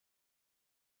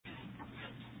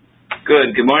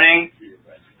Good morning.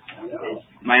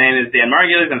 My name is Dan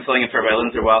Margulies. I'm filling in for Rabbi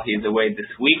Linzer while he's away this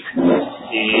week.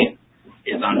 He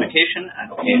is on vacation. I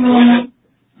hope he enjoys it.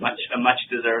 A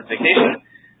much-deserved vacation.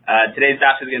 Today's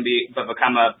daf is going to be Bava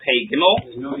Kamma Pei Gimel,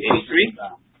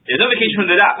 83. There's no vacation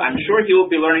from the daf. I'm sure he will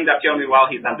be learning daf yomi while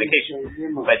he's on vacation,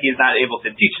 but he's not able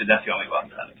to teach the daf yomi while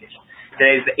he's on vacation.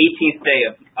 Today is the 18th day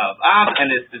of Av,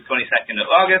 and it's the 22nd of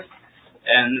August,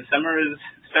 and the summer is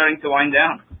starting to wind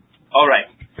down. All right.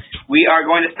 We are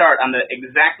going to start on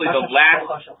exactly the last,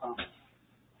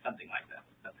 something like that.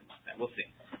 We'll see.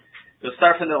 We'll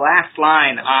start from the last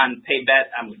line on Pei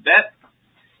Bet Amud Bet.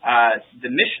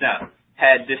 The Mishnah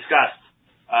had discussed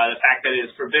the fact that it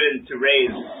is forbidden to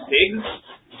raise pigs.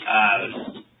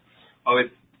 Always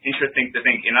interesting to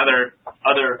think in other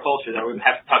cultures. We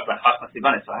have to talk about Chachmas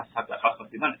Libanis, so I have to talk about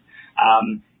Chachmas Libanis.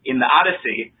 In the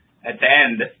Odyssey, at the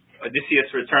end,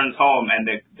 Odysseus returns home, and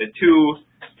the two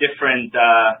different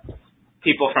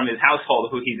people from his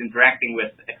household who he's interacting with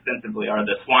extensively are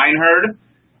the swineherd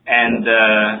and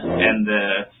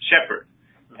the shepherd.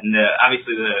 And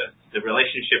obviously the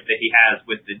relationship that he has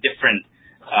with the different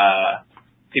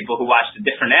people who watch the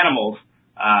different animals,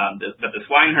 but the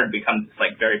swineherd becomes this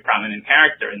very prominent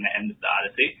character in the end of the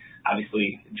Odyssey.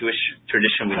 Obviously, Jewish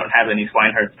tradition, we don't have any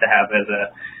swineherds to have as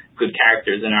good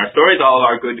characters in our stories. All of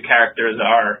our good characters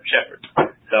are shepherds.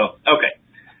 So, okay.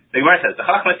 The Gemara says, the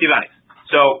Chachmas Yivanis.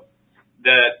 So,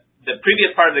 the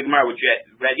previous part of the Gemara, which we had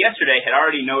read yesterday, had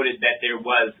already noted that there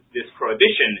was this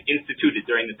prohibition instituted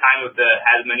during the time of the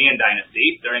Hasmonean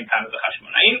dynasty, during the time of the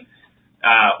Hashmonaim,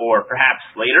 or perhaps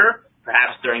later,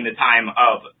 perhaps during the time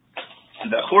of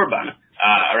the Churban,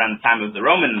 around the time of the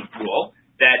Roman rule,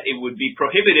 that it would be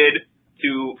prohibited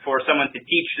for someone to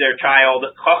teach their child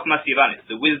Chachmas Yivanis,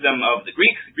 the wisdom of the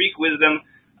Greeks, Greek wisdom.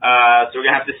 So we're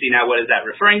going to have to see now what is that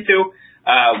referring to.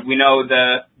 We know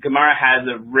the Gemara has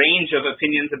a range of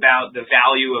opinions about the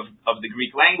value of the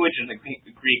Greek language and the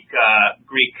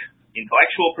Greek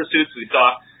intellectual pursuits. We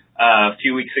saw a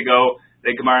few weeks ago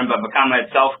the Gemara in Bava Kamma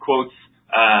itself quotes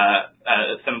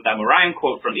some of the Amoraim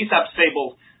quote from Aesop's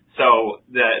fables. So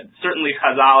certainly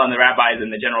Chazal and the rabbis and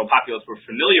the general populace were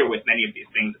familiar with many of these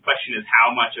things. The question is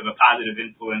how much of a positive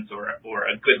influence or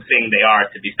a good thing they are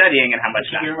to be studying and how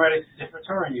much not. You can write a different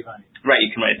Torah in Yevani. Right,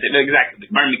 you can write it. Exactly. The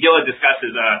Gemara Megillah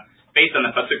discusses, based on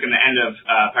the pasuk in the end of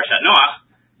Parshat Noach,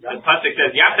 the pasuk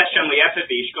says, Yaf Hashem liyafet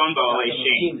v'yishkon ba'olei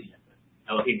shein.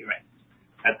 Elohim, right.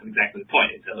 That's exactly the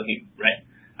point. It's Elohim, right?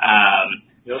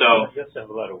 You have to have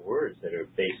a lot of words that are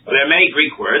based on... There are many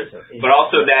Greek words, but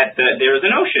also that there is a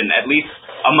notion, at least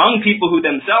among people who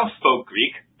themselves spoke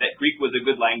Greek, that Greek was a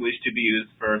good language to be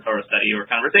used for Torah study or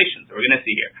conversation. So we're going to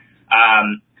see here.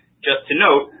 Just to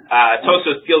note,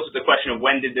 Tosfos deals with the question of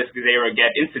when did this Gezerah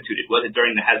get instituted? Was it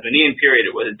during the Hasmonean period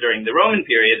or was it during the Roman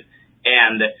period?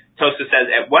 And Tosfos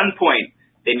says at one point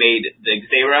they made the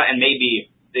Gezerah, and maybe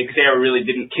the Gezerah really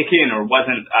didn't kick in or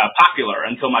wasn't popular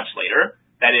until much later.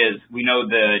 That is, we know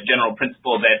the general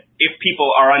principle that if people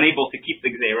are unable to keep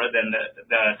the Gezerah, then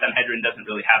the Sanhedrin doesn't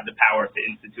really have the power to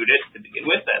institute it to begin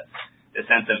with. That's the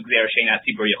sense of Gezerah Sheina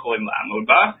Tzibur Yecholim La'amod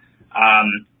Ba.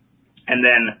 And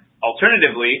then,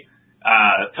 alternatively,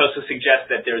 Tosfos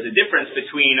suggests that there's a difference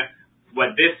between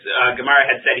what this Gemara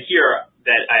had said here,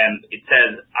 that it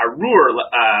says, Arur,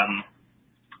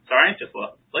 just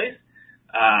lost the place.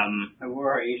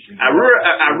 Arur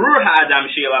ha'adam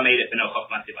she'ela made it b'no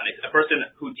chachmas yivanis. A person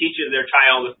who teaches their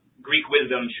child Greek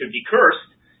wisdom should be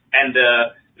cursed, and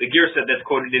the Girsa that's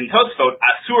quoted in Tosfot,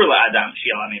 asur la'adam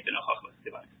she'ela made b'no chachmas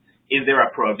yivanis. Is there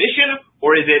a prohibition,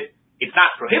 or is it's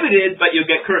not prohibited, but you'll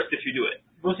get cursed if you do it?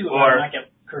 Most people would not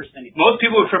get cursed anyway. Most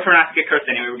people would prefer not to get cursed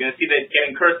anyway. We're going to see that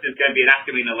getting cursed is going to be an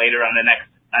afkamina later on the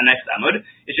next Amud.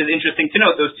 It's just interesting to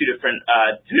note those two different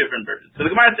versions. So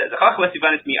the Gemara says, chachmas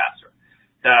yivanis mi asur.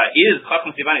 Is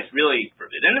Chachmas Yivanis really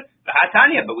forbidden?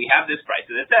 V'hatanya, but we have this price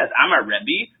that says, Amar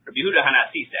Rabbi Yehuda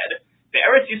Hanasi said,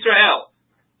 Be'eretz Yisrael,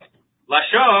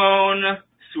 Lashon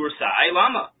Sursai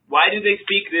Lama. Why do they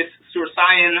speak this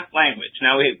Sursayan language?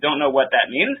 Now we don't know what that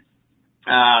means.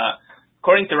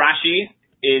 According to Rashi,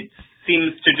 it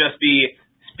seems to just be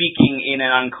speaking in an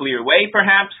unclear way,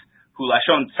 perhaps. Hu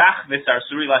Lashon Tzach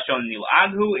V'Sarsuri Lashon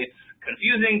Nil'adhu. It's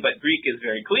confusing, but Greek is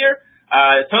very clear.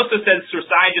 Tosfos says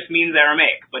Sursai just means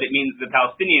Aramaic, but it means the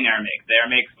Palestinian Aramaic, the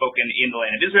Aramaic spoken in the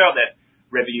land of Israel that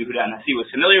Rabbi Yehuda Hanasi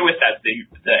was familiar with. That's the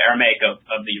Aramaic of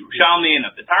the Yerushalmi and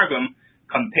of the Targum,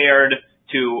 compared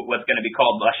to what's going to be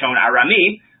called Lashon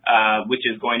Arami, which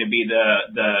is going to be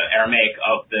the Aramaic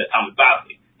of the Talmud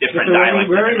Bavli. Different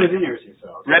dialects. Rabbi was in Eretz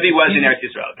Yisrael. Rabbi was in Eretz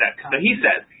Yisrael, exactly. So he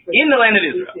says, in the land of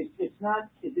Israel. It's not,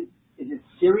 is it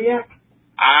Syriac?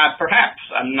 Perhaps.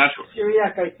 I'm not sure.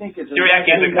 Syriac, I think, is Syriac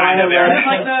is a kind of Arabic. It's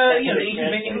like the ancient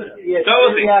Ben Yehuda. Yeah, So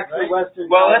we'll see. Syriac, the Western.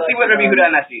 Well, let's see what Rabbi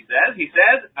Yehuda Nasi says. He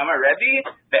says, Amar Rebbe,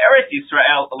 Be'eretz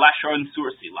Yisrael Lashon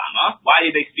Sursi Lama. Why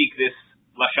did they speak this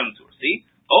Lashon Sursi?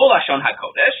 O Lashon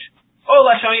HaKodesh, O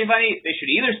Lashon Yivani. They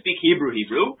should either speak Hebrew,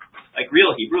 like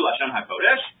real Hebrew, Lashon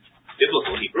HaKodesh,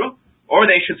 biblical Hebrew, or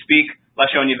they should speak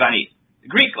Lashon Yivani, the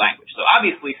Greek language. So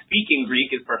obviously speaking Greek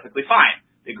is perfectly fine,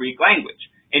 the Greek language.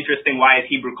 Interesting, why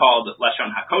is Hebrew called Lashon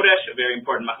HaKodesh? A very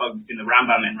important machlok between the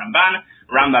Rambam and Ramban.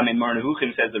 Rambam in Moreh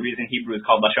Nevuchim says the reason Hebrew is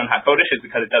called Lashon HaKodesh is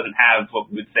because it doesn't have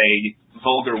what we would say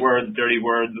vulgar words, dirty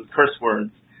words, curse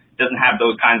words. It doesn't have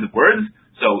those kinds of words.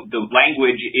 So the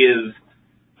language is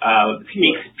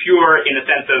speaks pure in a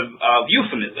sense of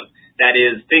euphemism. That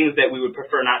is, things that we would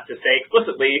prefer not to say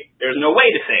explicitly, there's no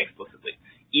way to say explicitly.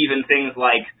 Even things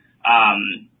like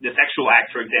the sexual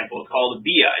act, for example, is called a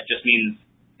bia. It just means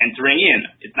entering in.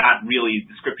 It's not really a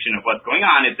description of what's going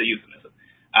on, it's a euphemism.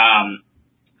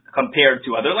 Compared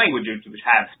to other languages which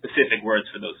have specific words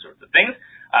for those sorts of things.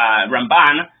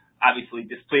 Ramban obviously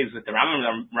displeased with the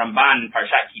Rambam. Ramban in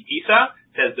Parshat Kitisa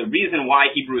says the reason why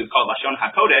Hebrew is called Lashon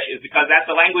HaKodesh is because that's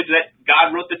the language that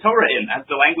God wrote the Torah in. That's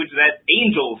the language that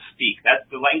angels speak. That's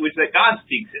the language that God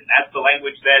speaks in. That's the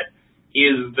language that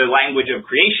is the language of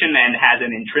creation and has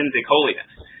an intrinsic holiness.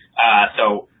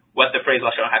 So what the phrase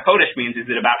Lashon HaKodesh means, is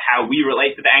it about how we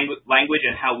relate to the language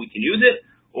and how we can use it,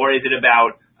 or is it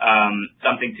about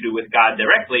something to do with God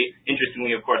directly?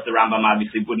 Interestingly, of course, the Rambam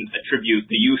obviously wouldn't attribute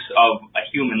the use of a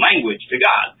human language to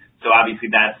God. So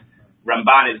obviously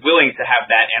Ramban is willing to have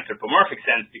that anthropomorphic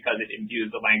sense because it imbues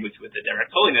the language with a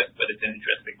direct holiness, but it's an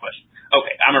interesting question.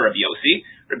 Okay, I'm a Rabbi Yossi.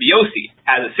 Rabbi Yossi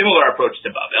has a similar approach to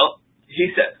Bavel.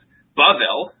 He says,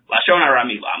 Bavel, Lashon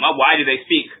Arami Lama, why do they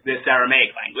speak this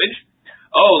Aramaic language?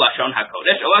 Oh, Lashon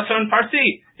HaKodesh, oh, Lashon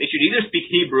Farsi. They should either speak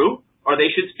Hebrew or they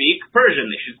should speak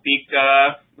Persian. They should speak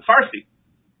Farsi.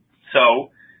 So,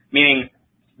 meaning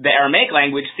the Aramaic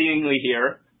language seemingly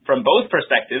here, from both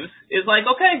perspectives, is like,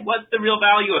 okay, what's the real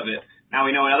value of it? Now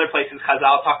we know in other places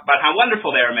Chazal talk about how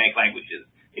wonderful the Aramaic language is.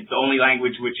 It's the only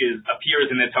language which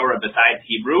appears in the Torah besides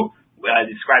Hebrew,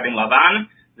 describing Lavan.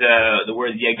 The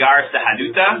word Yegar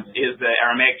Sahaduta is the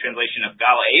Aramaic translation of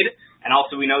Galaed. And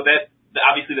also we know that,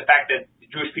 obviously the fact that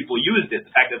Jewish people used it,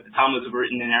 the fact that the Talmuds were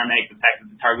written in Aramaic, the fact that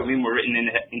the Targumim were written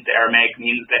into Aramaic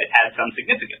means that it had some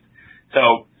significance.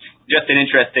 So, just an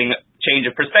interesting change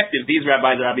of perspective. These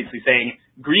rabbis are obviously saying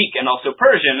Greek and also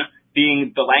Persian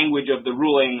being the language of the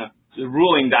ruling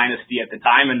dynasty at the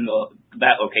time and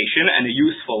that location, and a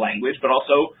useful language, but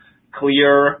also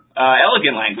clear,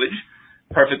 elegant language,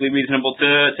 perfectly reasonable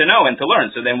to know and to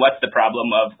learn. So then what's the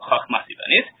problem of Chachmas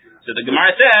Yivanis? So the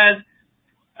Gemara says,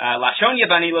 Lashon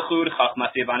Yavani Lechud,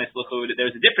 Chachmas Yavanis Lechud.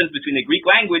 There's a difference between the Greek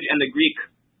language and the Greek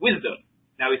wisdom.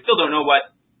 Now we still don't know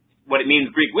what it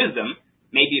means, Greek wisdom.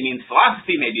 Maybe it means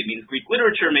philosophy, maybe it means Greek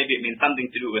literature, maybe it means something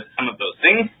to do with some of those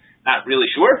things. Not really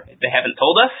sure. They haven't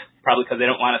told us, probably because they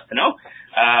don't want us to know.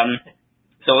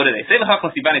 So what do they say?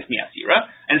 Chachmas Yavanis Miasira.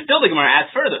 And still the Gemara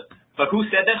asks further. But who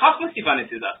said that Chachmas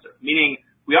Yavanis is Asur? Meaning,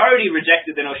 we already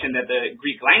rejected the notion that the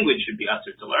Greek language should be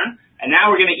Asur to learn, and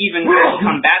now we're going to even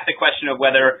combat the question of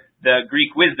whether the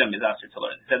Greek wisdom is Asur to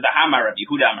learn. It says, the Hamar Rabbi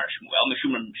Yehuda Amar Shmuel,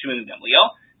 Mishum Shimon Gamliel.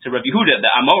 So Rabbi Yehuda,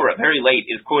 the Amora, very late,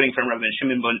 is quoting from Rabbi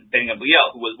Shimon ben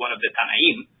Gamliel, who was one of the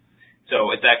Tanaim. So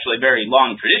it's actually a very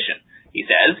long tradition. He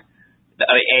says,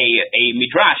 a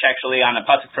midrash actually on a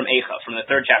pasuk from Eicha, from the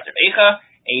 3rd chapter of Eicha,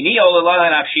 Eini olala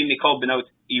nafshi mikol benot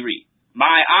iri.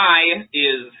 My eye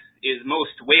is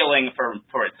most wailing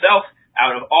for itself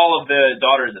out of all of the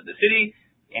daughters of the city.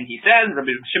 And he says,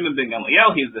 Rabbi Shimon ben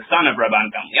Gamliel, he's the son of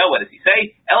Rabban Gamliel. What does he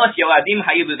say? Elas yeladim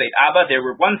hayu b'beit Abba. There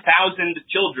were 1,000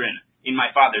 children in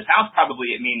my father's house.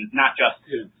 Probably it means not just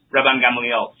Rabban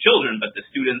Gamliel's children, but the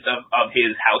students of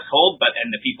his household,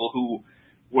 and the people who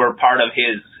were part of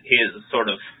his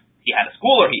sort of, he had a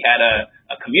school or he had a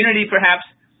community perhaps.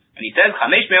 And he says,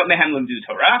 500 mehem limdu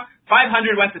Torah.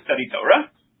 500 went to study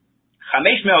Torah.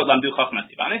 500 lamdu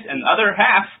chachmas Yivanis, and the other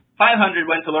half, 500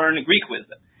 went to learn Greek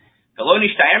wisdom. And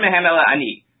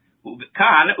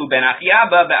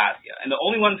the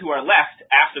only ones who are left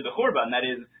after the Churban, that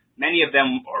is, many of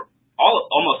them, or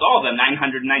almost all of them,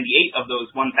 998 of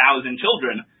those 1,000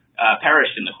 children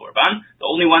perished in the Churban. The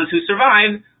only ones who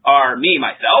survive are me,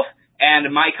 myself,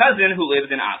 and my cousin who lives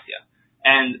in Asya.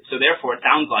 And so therefore it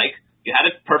sounds like you had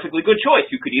a perfectly good choice.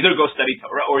 You could either go study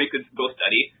Torah or you could go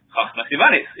study Chachmas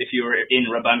Yivanis if you were in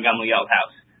Rabban Gamliel's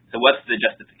house. So what's the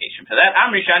justification for that?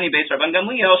 Amri Shani Beis Rabban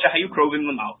Gamliel Shahayu Krovim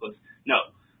L'Malchus. No.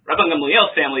 Rabbi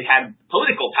Gamliel's family had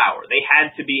political power. They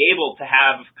had to be able to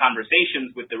have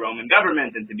conversations with the Roman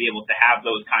government and to be able to have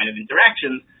those kind of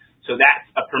interactions. So that's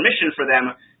a permission for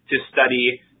them to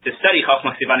study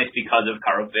Chochmas Sivanis because of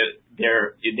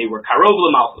they were karov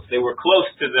l'malchus. They were close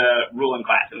to the ruling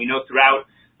class. And we know throughout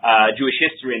Jewish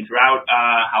history and throughout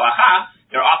halacha,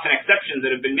 there are often exceptions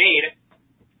that have been made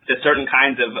to certain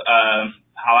kinds of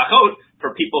halachot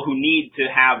for people who need to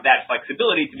have that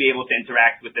flexibility to be able to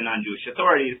interact with the non-Jewish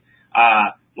authorities.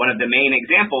 One of the main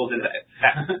examples is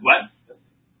what?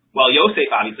 Well, Yosef,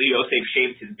 obviously, Yosef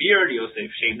shaved his beard. Yosef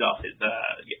shaved off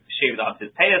his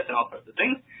payas and all sorts of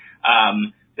things.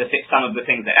 Some of the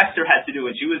things that Esther had to do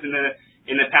when she was in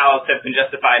the palace have been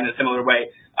justified in a similar way.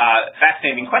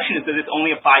 Fascinating question is, does this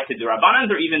only apply to the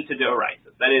Rabbanans or even to the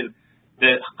Oraisas? That is,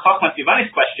 the Chochmas Sivanis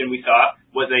question we saw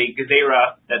was a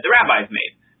gezerah that the rabbis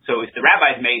made. So if the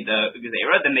rabbis made the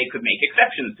gezerah, then they could make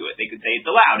exceptions to it. They could say it's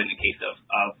allowed in the case of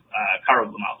karov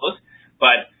l'malchus.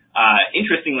 But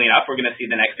interestingly enough, we're going to see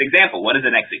the next example. What does the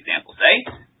next example say?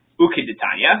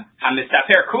 Ukiditanya,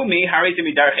 hamistaper kumi hariti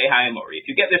midarchei ha'emori. If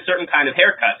you get this certain kind of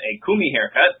haircut, a kumi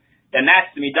haircut, then that's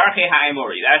the midarchei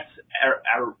ha'emori. That's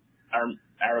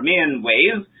Aramean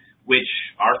ways which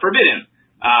are forbidden.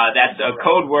 That's a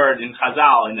code word in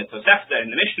Chazal, in the Tosefta, in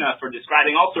the Mishnah, for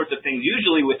describing all sorts of things,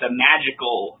 usually with a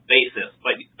magical basis,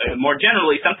 but more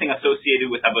generally something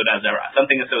associated with Avodah Zarah,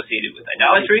 something associated with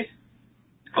idolatry,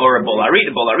 or a bolarit.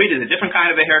 A bolarit is a different kind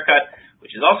of a haircut,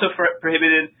 which is also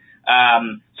prohibited.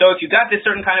 So if you got this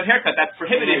certain kind of haircut, that's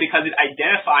prohibited because it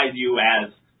identifies you as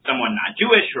someone not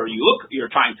Jewish, or you're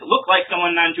trying to look like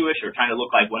someone non-Jewish, or trying to look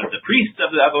like one of the priests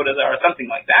of the Avodah Zarah, something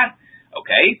like that.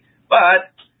 Okay, but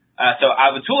so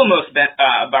Avtulamos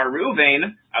bar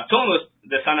Reuven, Avtulamos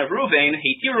the son of Reuven,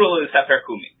 Hitiru l'sefer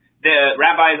kumi. The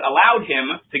rabbis allowed him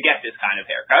to get this kind of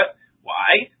haircut.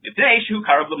 Why?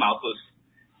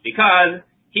 Because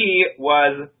he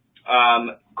was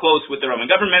close with the Roman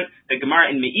government. The Gemara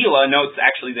in Me'ilah notes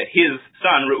actually that his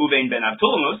son Reuven ben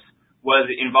Avtulamos was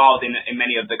involved in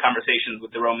many of the conversations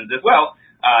with the Romans as well.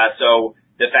 So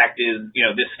the fact is,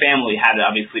 this family had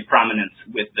obviously prominence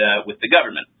with the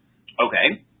government.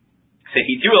 Okay. And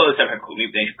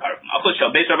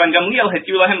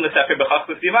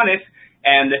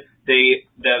the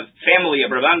family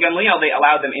of Rabban Gamliel, they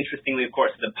allowed them, interestingly, of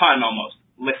course, the pun almost,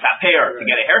 l'saper, to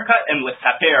get a haircut, and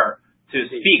l'saper, to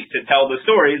speak, to tell the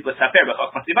stories, l'saper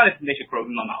b'chochmas sivanis,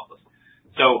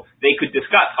 so they could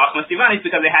discuss chochmas sivanis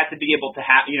because they had to be able to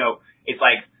have, it's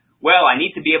like, well, I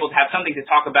need to be able to have something to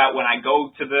talk about when I go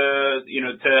to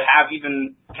to have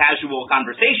even casual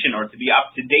conversation, or to be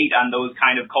up to date on those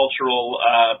kind of cultural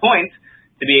points,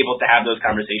 to be able to have those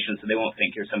conversations so they won't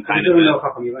think you're some kind of...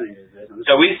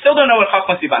 So we still don't know what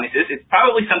chochmas sivanis is. It's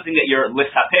probably something that you're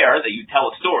l'saper, that you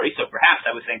tell a story. So perhaps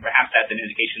that's an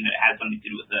indication that it has something to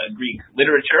do with Greek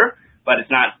literature, but it's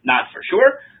not for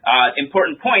sure.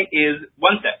 Important point is,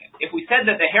 one second, if we said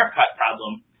that the haircut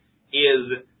problem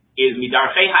is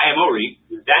midarchei ha'emori,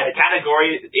 that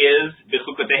category is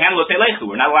b'chukotehem lo telechu.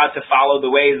 We're not allowed to follow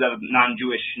the ways of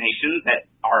non-Jewish nations that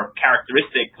are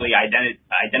characteristically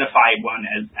identify one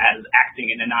as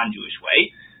acting in a non-Jewish way.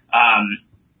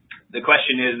 The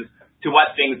question is, to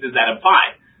what things does that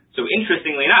apply? So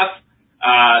interestingly enough,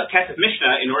 Kesef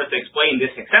Mishnah, in order to explain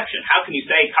this exception, how can you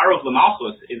say karov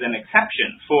l'malchus is an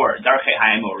exception for darchei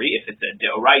ha'emori if it's a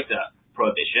deoraita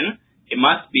prohibition? It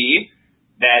must be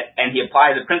that, and he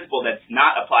applies a principle that's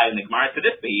not applied in the Gemara to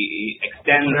this, but he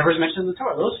extends... Whatever's mentioned in the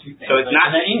Torah, those few things. So it's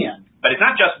not... But it's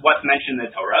not just what's mentioned in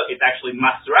the Torah, it's actually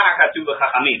masrah katuv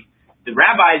l'chachamim. The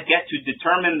rabbis get to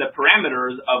determine the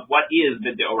parameters of what is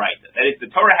the deoraita. That is, the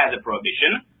Torah has a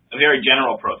prohibition, a very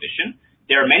general prohibition.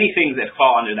 There are many things that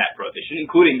fall under that prohibition,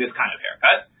 including this kind of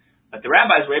haircut. But the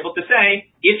rabbis were able to say,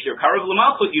 if you're karov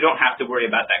l'malchut, you don't have to worry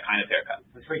about that kind of haircut.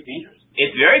 It's very dangerous.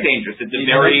 It's very dangerous. It's a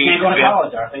very... You can't go to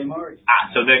college, Arthur.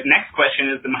 So the next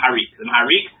question is the Maharik. The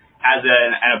Maharik has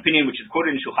an opinion which is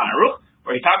quoted in Shulchan Aruch,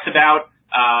 where he talks about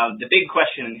the big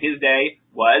question in his day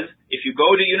was, if you go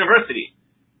to university,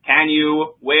 can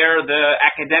you wear the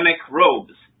academic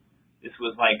robes? This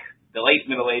was like the late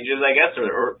Middle Ages, I guess,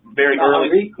 or very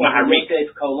early. Maharik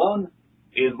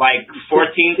is like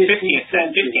 14th, 15th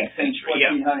century.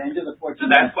 Yeah. So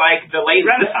that's like the late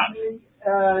Renaissance.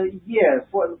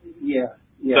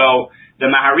 So the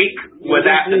Maharik was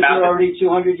asked about... You're already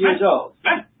 200 years old.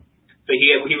 Right. So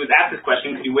he was asked this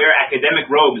question, could you wear academic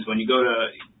robes when you go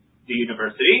to the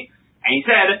university? And he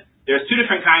said, there's two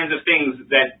different kinds of things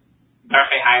that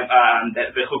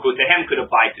the Chukotehem could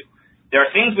apply to. There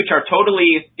are things which are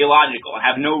totally illogical and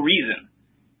have no reason.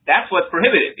 that's what's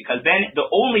prohibited, because then the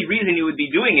only reason you would be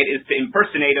doing it is to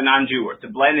impersonate a non-Jew or to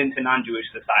blend into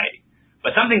non-Jewish society.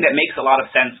 But something that makes a lot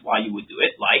of sense why you would do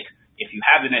it, like if you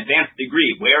have an advanced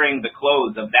degree, wearing the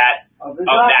clothes of that,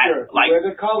 like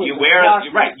you wear,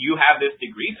 right, you have this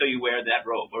degree, so you wear that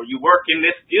robe, or you work in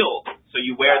this guild, so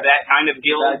you wear that kind of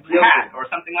guild hat, or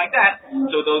something like that.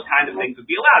 So those kind of things would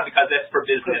be allowed because that's for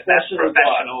business, that's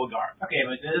professional garb. Okay,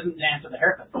 but that doesn't answer the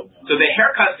haircut thing. So the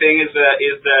haircut thing is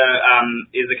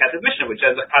the Kesef Mishnah, which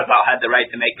Chazal had the right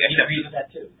to make. He agrees with that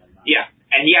too. Yeah.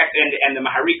 And the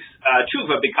Maharik's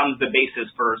tshuva becomes the basis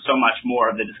for so much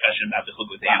more of the discussion about the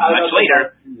Chuvevei much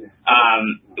later,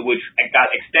 which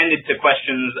got extended to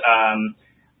questions.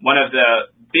 One of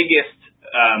the biggest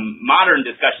modern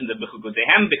discussions of the Chuvevei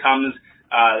becomes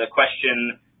the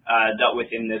question dealt with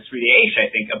in the Sridei Eish,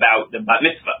 I think, about the bat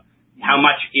mitzvah. How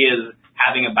much is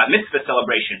having a bat mitzvah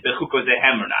celebration, Bechukosei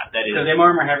or not? That is, so they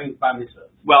are having bat mitzvahs.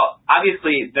 Well,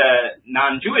 obviously the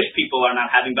non-Jewish people are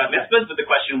not having bat mitzvahs, but the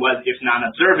question was if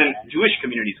non-observant Jewish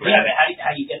communities were having. But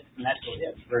how do you get from that to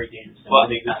that? It's very dangerous. Well,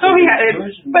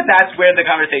 but that's where the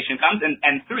conversation comes,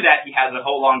 and through that he has a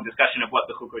whole long discussion of what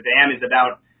the Chukosei is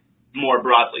about more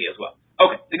broadly as well.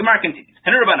 Okay, the Gemara continues.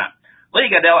 Tanur Rabbanan.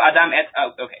 Okay,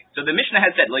 so the Mishnah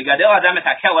has said,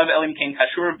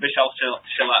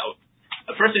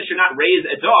 a person should not raise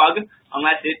a dog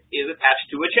unless it is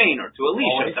attached to a chain or to a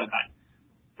leash of some kind.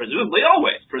 Presumably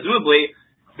always. Presumably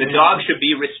the dog should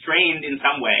be restrained in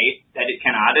some way that it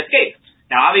cannot escape.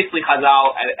 Now obviously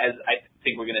Chazal, as I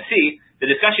think we're going to see, the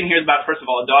discussion here is about, first of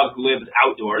all, a dog who lives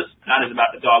outdoors, not as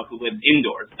about the dog who lives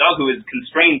indoors. The dog who is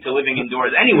constrained to living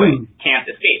indoors anyway can't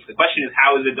escape. The question is,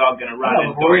 how is the dog going to run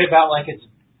indoors? We're worried about it's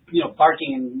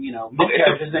barking and,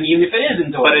 miscarriages, and even if it is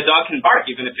indoors. But a dog can bark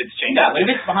even if it's chained up. But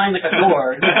if it's behind a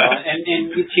door, and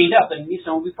it's chained up, then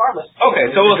someone will be powerless.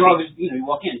 Okay, so we'll see. You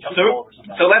walk in, jump over or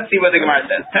something. So let's see what the Gemara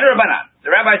says. Tanur Rabbanan.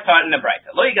 The rabbis taught in the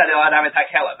Braita. Lo yigadel adam et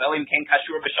hakelav, elim ken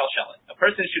kashur b'shalshelet. A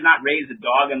person should not raise a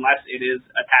dog unless it is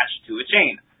attached to a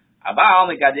chain. Abal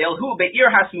megadel hu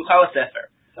be'ir hasmucha l'sefer.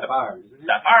 Safar,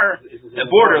 the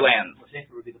borderlands.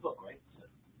 Sefer would be the book, right?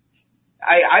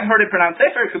 I've heard it pronounced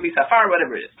Sefer, it could be Safar,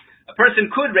 whatever it is. A person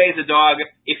could raise a dog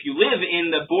if you live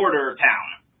in the border town.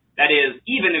 That is,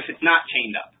 even if it's not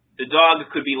chained up. The dog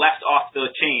could be left off the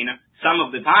chain some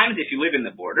of the times if you live in the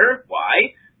border.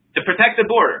 Why? To protect the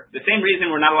border. The same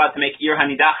reason we're not allowed to make Ir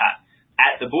Hanidachat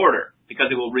at the border, because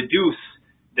it will reduce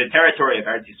the territory of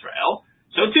Eretz Yisrael.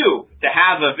 So too, to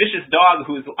have a vicious dog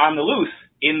who's on the loose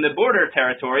in the border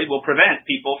territory will prevent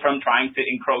people from trying to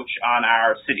encroach on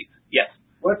our cities. Yes?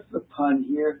 What's the pun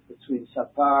here between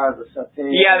Safar, the Satay?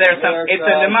 Yeah, it's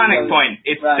a mnemonic point.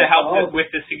 It's to help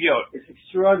with the Sigyot. It's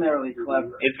extraordinarily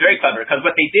clever. It's very clever, because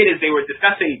what they did is they were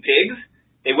discussing pigs.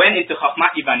 They went into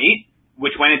Chachmat Yivanit,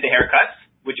 which went into haircuts,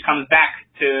 which comes back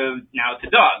to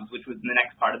dogs, which was in the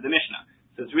next part of the Mishnah.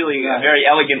 So it's really a very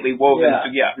elegantly woven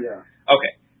Sugya. Yeah.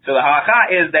 Okay. So the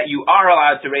halacha is that you are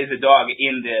allowed to raise a dog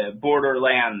in the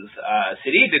borderlands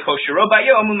city. As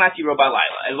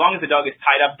long as the dog is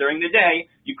tied up during the day,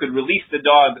 you could release the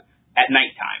dog at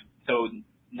nighttime. So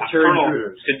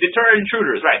to deter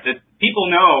intruders, right? That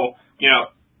people know,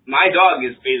 my dog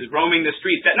is roaming the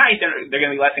streets at night, they're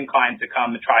going to be less inclined to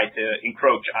come and try to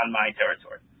encroach on my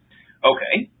territory.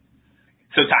 Okay.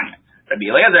 So Tanya. Rabbi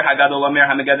Eliezer Hagadol Omer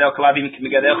HaMegadel Kalavim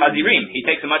Megadel Chazirim. He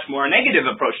takes a much more negative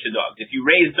approach to dogs. If you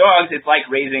raise dogs, it's like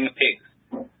raising pigs.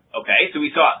 Okay, so we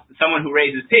saw someone who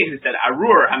raises pigs. It said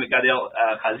Arur HaMegadel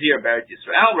Chazir Beretz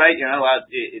Yisrael. Right? You're not allowed.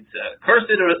 It's cursed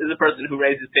is a person who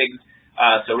raises pigs.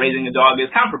 So raising a dog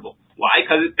is comparable. Why?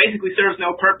 Because it basically serves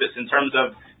no purpose in terms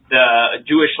of the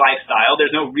Jewish lifestyle.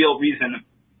 There's no real reason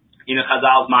in a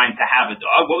Chazal's mind to have a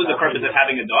dog. What was the purpose of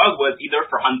having a dog? Was either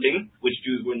for hunting, which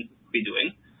Jews wouldn't be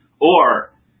doing, or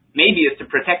maybe it's to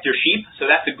protect your sheep, so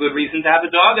that's a good reason to have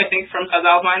a dog, I think, from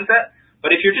Chazal's mindset.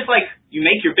 But if you're just you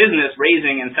make your business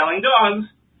raising and selling dogs,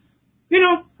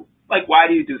 why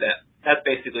do you do that? That's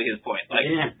basically his point. They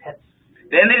didn't have pets.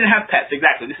 Then they didn't have pets,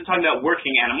 exactly. This is talking about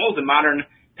working animals, and modern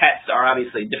pets are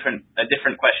obviously a different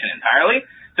question entirely.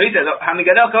 So he says,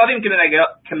 Hamigadel Kalavim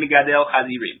Kamigadel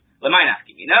Chazirim.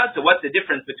 So what's the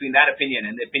difference between that opinion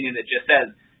and the opinion that just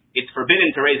says it's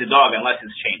forbidden to raise a dog unless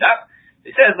it's chained up?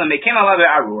 It says,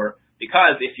 Arur,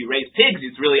 because if you raise pigs,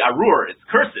 it's really Arur, it's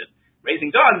cursed.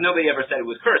 Raising dogs, nobody ever said it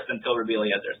was cursed until Rabbi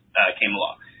Eliezer came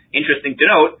along. Interesting to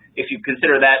note, if you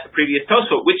consider that previous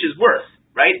Tosfot, which is worse,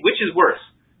 right? Which is worse?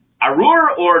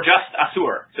 Arur or just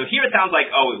Asur? So here it sounds like,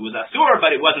 it was Asur,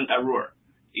 but it wasn't Arur.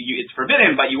 It's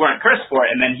forbidden, but you weren't cursed for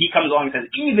it, and then he comes along and says,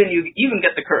 you even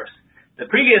get the curse. The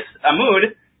previous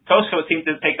Amud, Tosfot seemed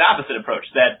to take the opposite approach,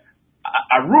 that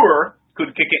Arur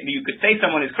could kick it. You could say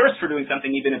someone is cursed for doing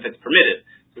something even if it's permitted.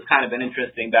 So it's kind of an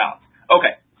interesting balance.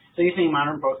 Okay. So you're saying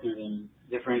modern poskim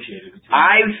differentiated between?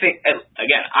 I think,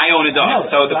 again, I own a dog.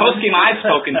 So the poskim I've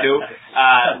spoken to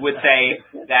would say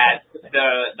that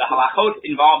the halachot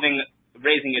involving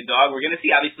raising a dog, we're going to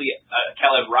see obviously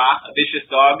kelev ra, a vicious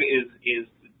dog is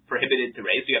prohibited to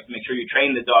raise. So you have to make sure you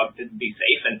train the dog to be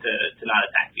safe and to not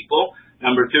attack people.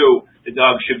 Number two, the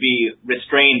dog should be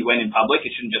restrained when in public.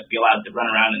 It shouldn't just be allowed to run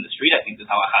around in the street. I think this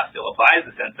halacha still applies,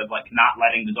 the sense of like not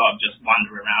letting the dog just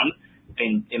wander around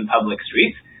in public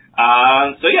streets.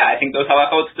 So yeah, I think those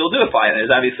halachot still do apply.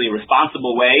 There's obviously a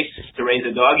responsible way to raise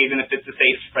a dog, even if it's a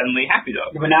safe, friendly, happy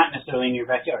dog. But not necessarily in your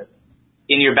backyard.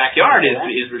 In your backyard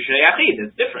is Rishonei Yachid.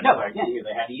 It's different. No, but again,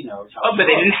 they had, but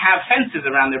they didn't have fences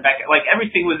around their backyard. Like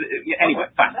everything was, anyway,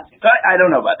 fine. So I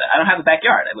don't know about that. I don't have a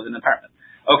backyard. I live in an apartment.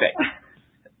 Okay.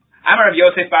 Amar Rav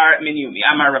Yosef bar Minyumi.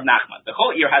 Amar Rav Nachman. The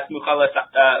whole year has Muchala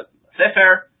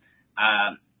Sefer.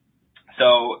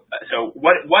 So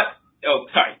what?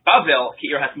 Oh, sorry. Bavel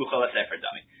Ki'ir has Muchala Sefer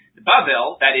Dami.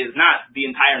 Bavel, that is not the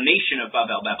entire nation of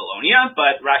Bavel, Babylonia,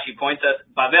 but Rashi points us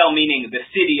Bavel meaning the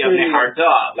city of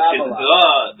Neharda, which is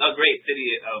the great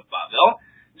city of Bavel.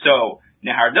 So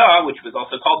Neharda, which was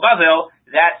also called Bavel,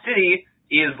 that city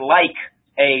is like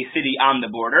a city on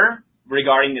the border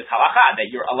regarding this halacha,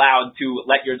 that you're allowed to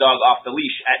let your dog off the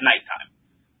leash at nighttime.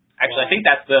 Actually, I think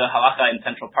that's the halacha in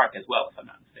Central Park as well, if I'm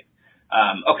not mistaken.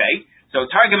 Okay, so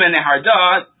Targum and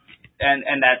Neharda,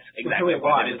 and that's exactly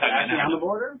what it is. Actually on the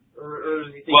border? Or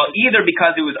well, either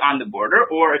because it was on the border,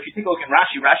 or if you take a look at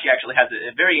Rashi actually has a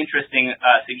very interesting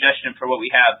suggestion for what we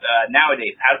have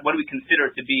nowadays. What do we consider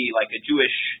to be like a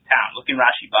Jewish town? Look in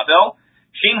Rashi. Bavel,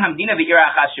 Shem Hamdina v'Ira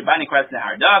Achas Sheba Nikras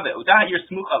Neharda ve'Udah Ha'ir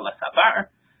Smucha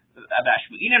LaSafar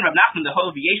v'Ashmu'inin Rav Nachman the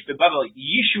whole v'Yesh beBavel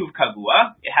Yishuv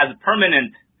Kavua. It has a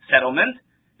permanent settlement.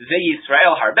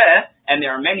 VeYisrael Harbeh, and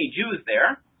there are many Jews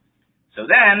there. So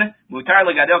then, Mutar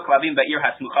Legadol Klavim Ba'ir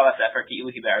Hasmucha LaSafar Ki'ilu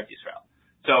Be'Eretz Yisrael.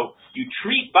 So you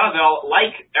treat Bavel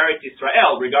like Eretz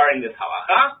Yisrael regarding this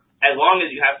halacha, as long as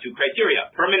you have two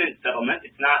criteria. Permanent settlement,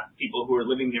 it's not people who are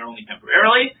living there only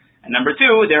temporarily. And number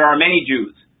two, there are many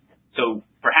Jews. So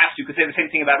perhaps you could say the same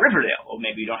thing about Riverdale. Well,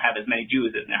 maybe you don't have as many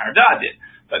Jews as Neharda did.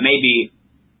 But maybe,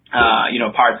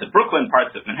 parts of Brooklyn,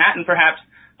 parts of Manhattan perhaps,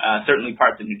 certainly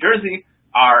parts of New Jersey,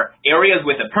 are areas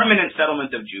with a permanent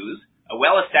settlement of Jews, a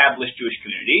well-established Jewish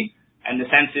community. And the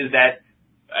sense is that,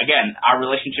 again, our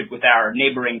relationship with our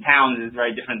neighboring towns is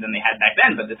very different than they had back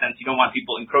then, but the sense you don't want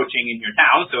people encroaching in your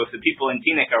town. So if the people in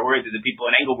Teaneck are worried that the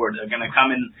people in Englewood are going to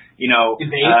come and,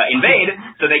 invade,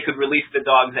 so they could release the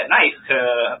dogs at night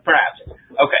to, perhaps.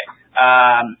 Okay.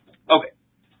 Okay.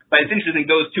 But it's interesting,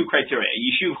 those two criteria,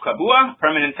 Yishuv Kabua,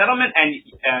 permanent settlement,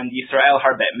 and Yisrael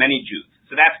Harbeh, many Jews.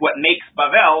 So that's what makes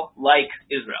Bavel like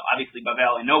Israel. Obviously,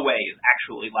 Bavel in no way is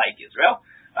actually like Israel,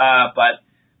 but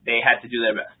they had to do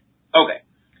their best. Okay.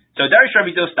 So Darish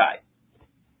Rabbi Dostai,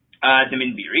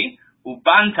 Demin Biri,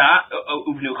 Ubanta,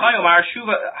 Uvnucha Yomar,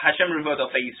 Shuva Hashem Rivot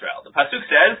Alfei Yisrael. The Pasuk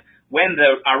says, when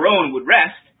the Aaron would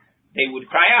rest, they would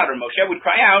cry out, or Moshe would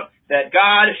cry out, that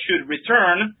God should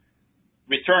return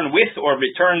with or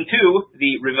return to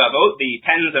the Rivavot, the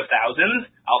tens of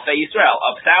thousands, Alfei Yisrael,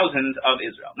 of thousands of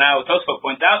Israel. Now, Tosfot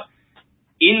points out,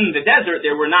 in the desert,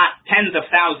 there were not tens of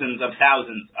thousands of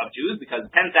Jews,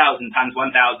 because 10,000 times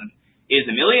 1,000 is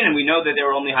 1 million, and we know that there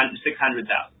were only 600,000.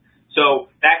 So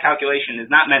that calculation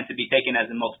is not meant to be taken as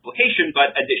a multiplication,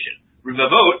 but addition.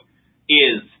 Rivavot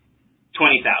is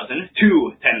 20,000 to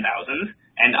 10,000,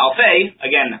 and Alfei,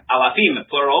 again, Alafim,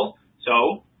 plural,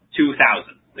 so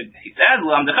 2,000. He says,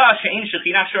 the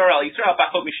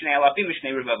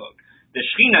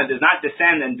Shekhinah does not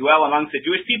descend and dwell amongst the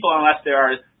Jewish people unless there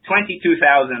are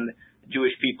 22,000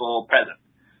 Jewish people present.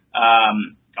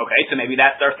 Okay, so maybe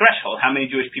that's our threshold. How many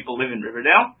Jewish people live in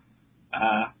Riverdale?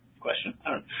 Question.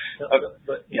 I don't know.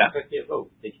 But yeah.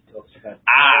 He talks about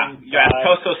you asked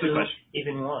Tosfos the question.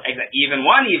 Even one. Exactly. Even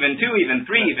one, even two, even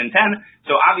three, even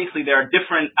 10. So obviously there are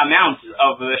different amounts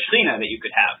of the Shekhinah that you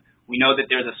could have. We know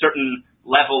that there's a certain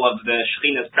level of the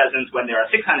Shekhinah's presence when there are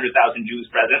 600,000 Jews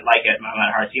present, like at Mount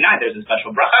Har Sinai. There's a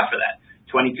special bracha for that.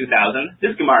 22,000.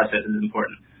 This Gemara says is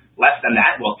important. Less than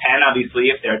that, well, 10, obviously,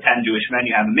 if there are 10 Jewish men,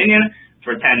 you have a minyan.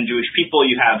 For 10 Jewish people,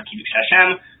 you have Kiddush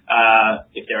Hashem.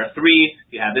 If there are 3,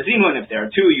 you have the Zimun. If there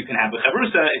are 2, you can have the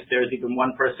Chavrusa. If there's even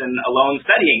one person alone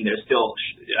studying, there's still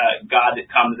God that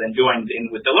comes and joins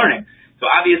in with the learning. So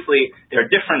obviously, there are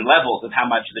different levels of how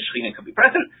much the Shekhinah could be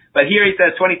present. But here he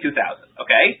says 22,000.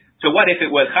 Okay? So what if it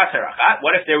was Chaser Achat?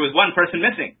 What if there was one person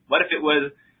missing? What if it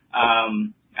was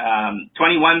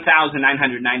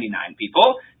 21,999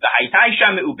 people? The Haitay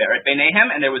Sham Me'uberet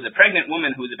Beinehem, and there was a pregnant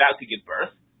woman who was about to give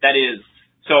birth. That is,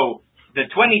 so the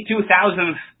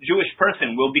 22,000th Jewish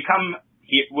person will be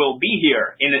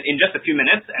here in just a few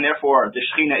minutes, and therefore the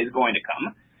Shechina is going to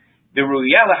come. The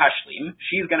Ruya Hashlim,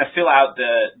 she's going to fill out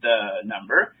the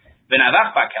number.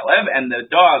 V'navach ba'kelev, and the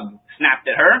dog snapped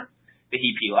at her. The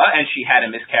hipila, and she had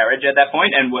a miscarriage at that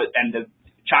point, and the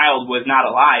child was not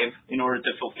alive in order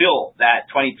to fulfill that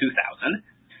 22,000.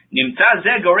 Nimtza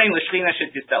ze goreng l'shechina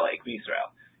shetistalek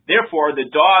Israel. Therefore,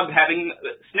 the dog having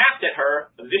snapped at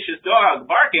her, a vicious dog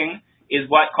barking,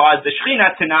 is what caused the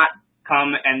Shechina to not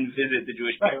come and visit the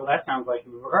Jewish people. Right. Well, that sounds like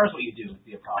regardless what you do, would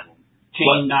be a problem.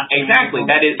 Exactly.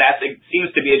 That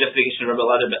seems to be a justification of Rabbi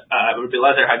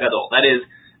Linzer Hagadol. That is,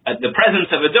 the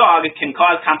presence of a dog can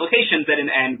cause complications that in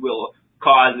the end will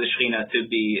cause the Shechina to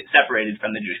be separated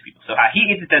from the Jewish people. So,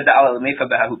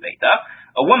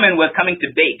 a woman was coming to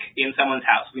bake in someone's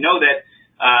house. We know that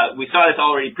we saw this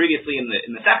already previously in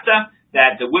the Sefta,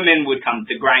 that the women would come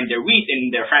to grind their wheat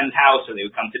in their friend's house, or they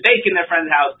would come to bake in their friend's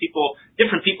house.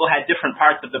 Different people had different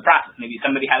parts of the process. Maybe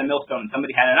somebody had a millstone,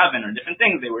 somebody had an oven, or different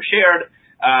things. They were shared.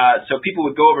 So people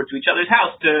would go over to each other's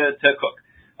house to cook.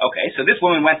 Okay, so this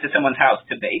woman went to someone's house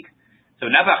to bake. So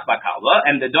Navach Bakalba,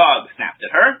 and the dog snapped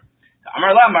at her.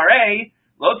 Amar la Mare,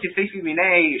 lo tisefi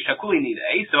minei shakuli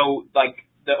nidei. So, like,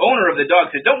 the owner of the dog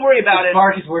said, "Don't worry about it."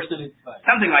 Bark is worse than its bite.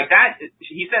 Something like that.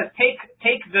 He says, "Take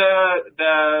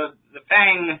the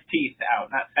fang teeth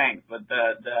out, not fangs, but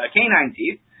the canine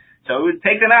teeth. So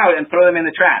take them out and throw them in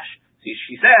the trash." So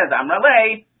she says,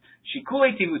 "Amrale,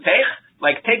 shikuli tivutech,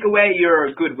 like take away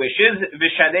your good wishes,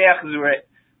 v'shadeach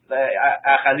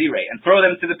achazire, and throw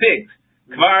them to the pigs."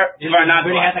 Kvar nad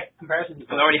vlad.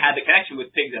 We already had the connection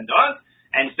with pigs and dogs,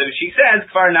 and so she says,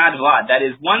 "Kvar nad vlad." That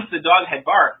is, once the dog had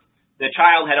barked, the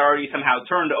child had already somehow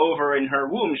turned over in her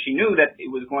womb. She knew that it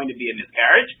was going to be a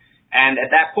miscarriage. And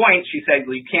at that point, she said,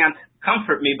 "Well, you can't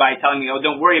comfort me by telling me, oh,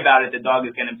 don't worry about it, the dog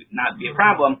is going to not be a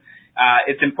problem."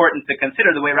 It's important to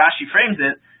consider the way Rashi frames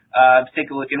it. Take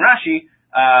a look in Rashi.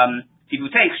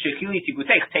 Tibutech, shechili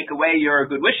tibutech, take away your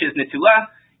good wishes, netula,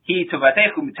 hi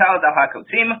tovatechu mital dal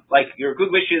hakotzim, like your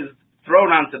good wishes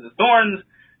thrown onto the thorns.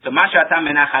 So masha atam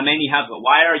menachameni hava.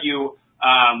 Why are you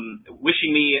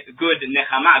wishing me good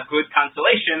nechama, good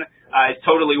consolation? It's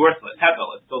totally worthless.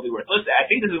 Hevel, it's totally worthless. I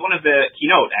think this is one of the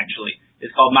keynote, actually.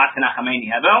 It's called Matnachameni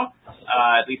Hevel,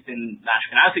 at least in the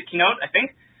Ashkenazic keynote, I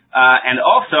think. And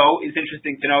also, it's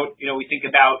interesting to note, we think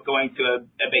about going to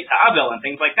a Beit HaAvel and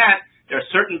things like that. There are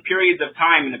certain periods of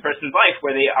time in a person's life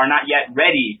where they are not yet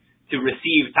ready to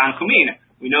receive Tanchumin.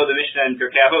 We know the Mishnah in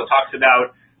Pirkei Avot talks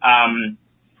about,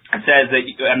 it says that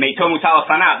Meito Mutal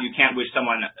Fanat, you can't wish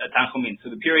someone a Tanchumin. So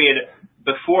the period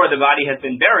before the body has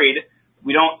been buried,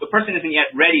 the person isn't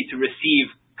yet ready to receive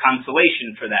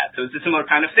consolation for that. So it's a similar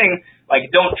kind of thing.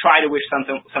 Like, don't try to wish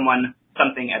someone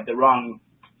something at the wrong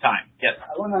time. Yes?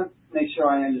 I want to make sure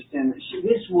I understand.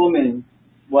 This woman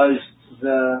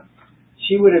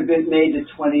she would have been made the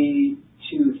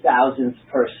 22,000th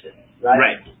person, right?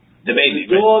 Right. The baby.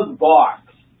 The dog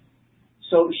barks.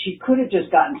 So she could have just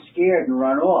gotten scared and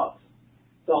run off.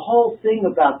 The whole thing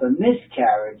about the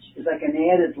miscarriage is like an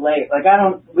added layer. Like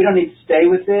we don't need to stay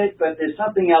with it, but there's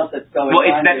something else that's going on. Well,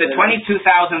 it's that the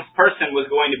 22,000th person was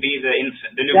going to be the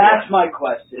infant, the newborn. That's my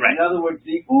question. Right. In other words,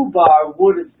 the ubar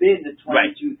would have been the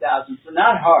 22,000, so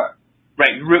not her.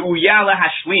 Right. Re'uya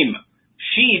lahashlim.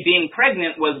 She, being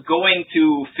pregnant, was going to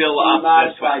fill up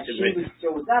the 22,000. So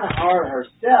it was not her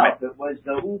herself. Right. It was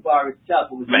the ubar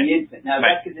itself. It was right. the infant. Now,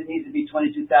 that's because it needs to be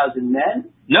 22,000 men?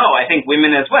 No, I think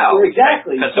women as well.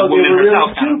 Exactly. Right? So the woman there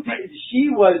were herself really two. Right. She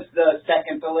was the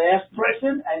second to last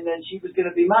person, and then she was going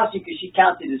to be Masi because she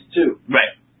counted as two.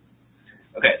 Right.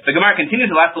 Okay, so Gemara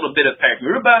continues the last little bit of Perek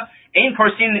Meruba. Ein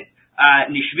porsin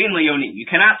nishvin leyonim. You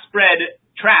cannot spread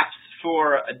traps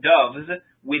for doves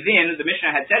within, the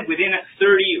Mishnah had said, within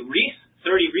 30 reis.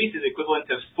 30 reis is equivalent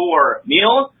to 4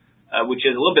 mil, which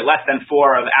is a little bit less than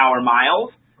 4 of our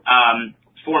miles.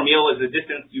 4 mil is a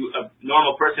distance a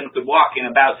normal person could walk in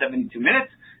about 72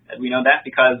 minutes. We know that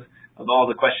because of all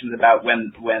the questions about when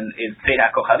is Tzeit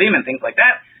HaKochavim and things like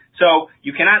that. So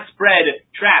you cannot spread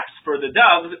traps for the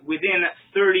doves within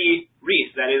 30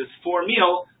 reis, that is 4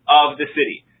 mil of the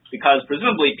city. Because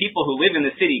presumably people who live in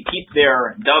the city keep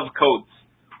their dove cotes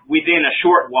within a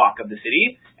short walk of the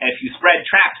city, and if you spread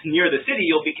traps near the city,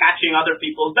 you'll be catching other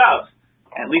people's doves.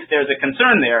 At least there's a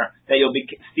concern there that you'll be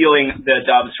stealing the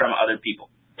doves from other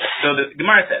people. So the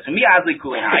Gemara says, do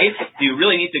you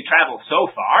really need to travel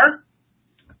so far?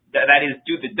 That is,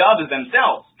 do the doves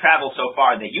themselves travel so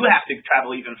far that you have to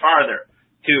travel even farther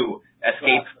to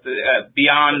escape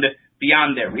beyond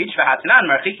their reach?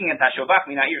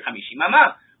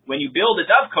 When you build a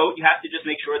dove cote, you have to just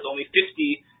make sure it's only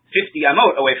 50 50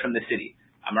 amot away from the city.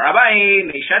 Amar Rabbi,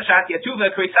 Meishat Shat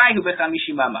Yatuva Krisaihu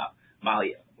B'Chamishim Ama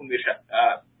Malia Umishat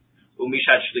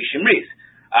Shlishim Ris.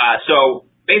 So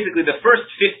basically, the first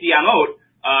 50 amot,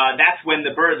 that's when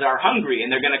the birds are hungry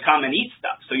and they're going to come and eat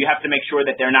stuff. So you have to make sure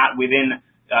that they're not within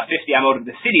 50 amot of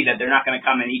the city, that they're not going to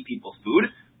come and eat people's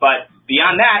food. But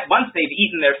beyond that, once they've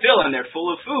eaten their fill and they're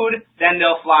full of food, then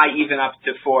they'll fly even up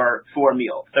to four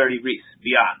meal, 30 ris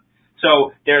beyond.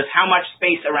 So there's how much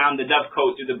space around the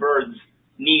dovecote do the birds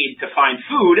need to find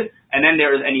food, and then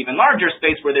there's an even larger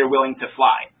space where they're willing to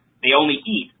fly. They only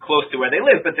eat close to where they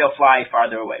live, but they'll fly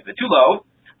farther away. But too low.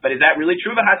 But is that really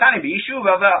true?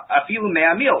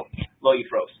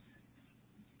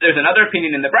 There's another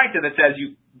opinion in the Braita that says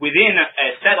within a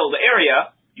settled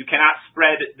area, you cannot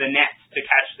spread the nets to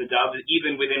catch the doves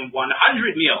even within 100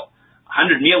 mil.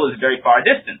 100 mil is very far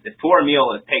distance. If 4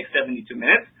 mil takes 72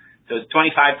 minutes, so it's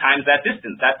 25 times that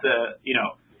distance. That's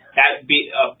that'd be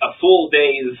a full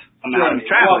day's amount of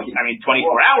traveling. I mean, 24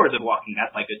 hours of walking.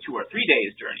 That's like a 2 or 3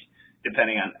 days journey,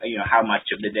 depending on how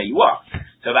much of the day you walk.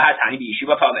 So v'hatani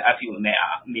b'yeshiva afilu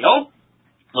mil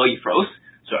lo yifros.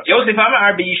 So Yosef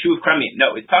Amar b'yishuv kramim.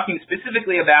 No, it's talking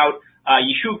specifically about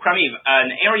Yishuv Kramim, an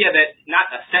area that, not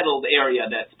a settled area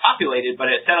that's populated,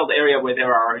 but a settled area where there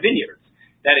are vineyards.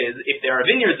 That is, if there are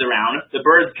vineyards around, the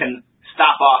birds can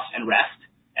stop off and rest,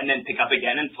 and then pick up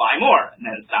again and fly more, and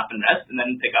then stop and rest, and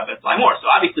then pick up and fly more. So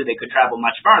obviously they could travel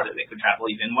much farther. They could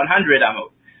travel even 100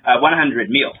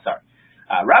 mil.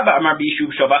 Rabba Amar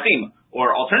b'Yishuv Shovachim,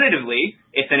 or alternatively,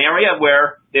 it's an area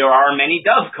where there are many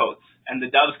dovecotes, and the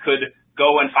doves could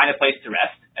go and find a place to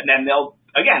rest, and then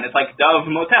it's like dove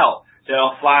motel. So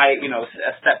they'll fly,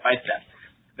 step by step.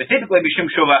 But typically, b'shum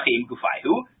shovachim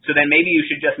gufayhu. So then maybe you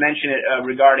should just mention it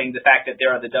regarding the fact that there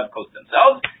are the dovecotes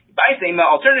themselves.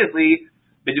 Alternatively,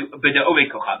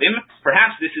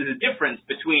 perhaps this is a difference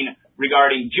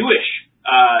regarding Jewish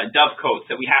dovecotes,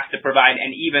 that we have to provide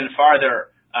an even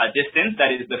farther distance, that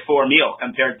is the 4 mil,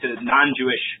 compared to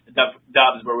non-Jewish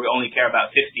doves where we only care about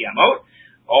 50 amot.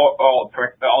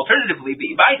 Alternatively,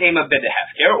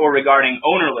 or regarding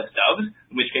ownerless doves,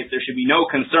 in which case there should be no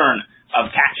concern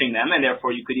of catching them, and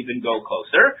therefore you could even go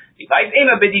closer.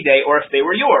 Or if they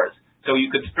were yours, so you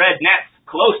could spread nets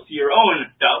close to your own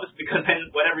doves, because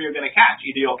then whatever you're going to catch,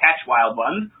 either you'll catch wild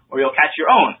ones or you'll catch your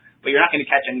own, but you're not going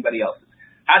to catch anybody else's.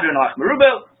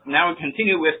 Now we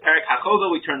continue with Perek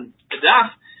HaChovevei. We turn to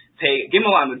Daf, Pei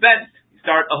Gimel Amud Bet,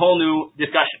 start a whole new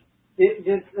discussion.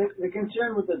 The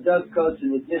concern with the dovecotes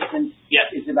and the distance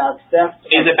is about theft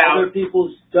of other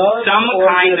people's doves, or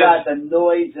is it about the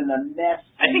noise and the mess?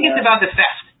 I think it's about the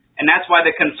theft, and that's why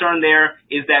the concern there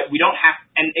is that we don't have.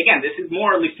 And again, this is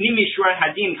more lifnim mishur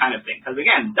hadin kind of thing, because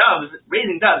again,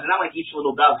 raising doves, it's not like each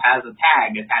little dove has a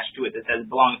tag attached to it that says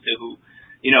belongs to who.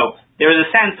 There is a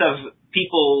sense of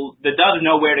people. The doves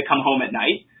know where to come home at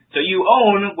night, so you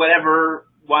own whatever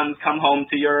ones come home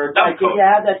to your dovecote. You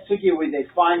have that figure where they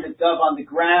find the dove on the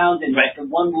ground, and the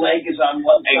one leg is on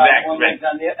one side, one leg's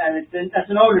on the other, and that's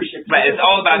an ownership. Right, it's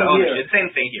all about ownership. It's the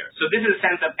same thing here. So this is a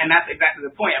sense of, and that's exactly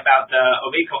the point about the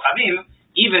Ovei Kochavim.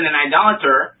 Even an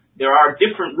idolater, there are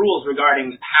different rules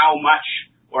regarding how much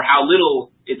or how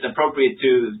little it's appropriate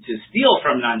to steal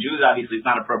from non-Jews. Obviously, it's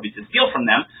not appropriate to steal from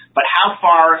them, but how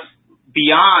far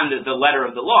beyond the letter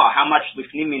of the law, how much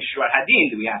lifnim mishur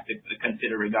hadin do we have to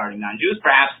consider regarding non-Jews?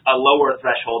 Perhaps a lower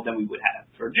threshold than we would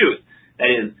have for Jews. That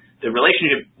is, the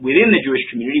relationship within the Jewish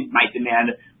community might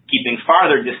demand keeping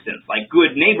farther distance, like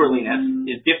good neighborliness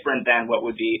is different than what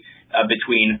would be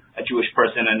between a Jewish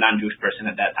person and a non-Jewish person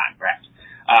at that time, perhaps.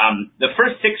 The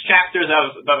first 6 chapters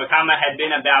of Bava Kamma had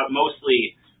been about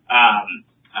mostly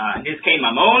nizkei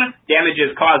mamon,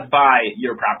 damages caused by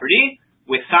your property,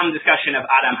 with some discussion of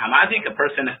Adam Hamazik, a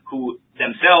person who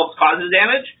themselves causes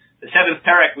damage. The 7th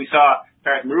Perek, we saw,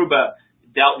 Perek Meruba,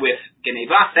 dealt with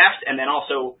Geneva, theft, and then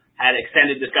also had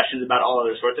extended discussions about all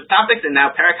other sorts of topics. And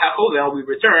now Perek HaChovevei, we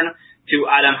return to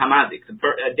Adam Hamazik, the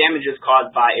damages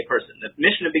caused by a person. The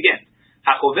Mishnah begins,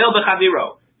 HaChovel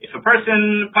b'chaviro, if a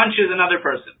person punches another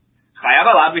person, Chayav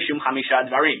alav mishum chamisha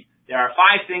dvarim, there are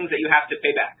 5 things that you have to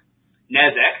pay back.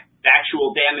 Nezek, the actual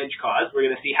damage caused. We're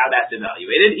going to see how that's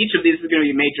evaluated. Each of these is going to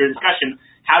be a major discussion.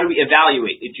 How do we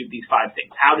evaluate each of these 5 things?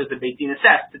 How does the Beit Din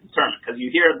assess to determine? Because you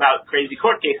hear about crazy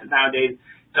court cases nowadays.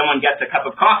 Someone gets a cup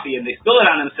of coffee and they spill it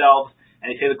on themselves,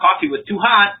 and they say the coffee was too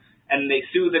hot, and they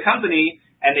sue the company,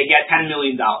 and they get $10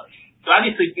 million. So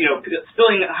obviously,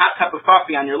 spilling a hot cup of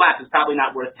coffee on your lap is probably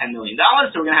not worth $10 million,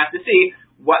 so we're going to have to see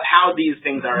how these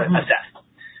things are assessed.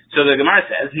 So the Gemara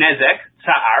says, Nezek,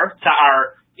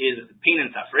 Tsa'ar is pain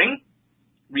and suffering,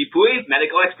 Ripui,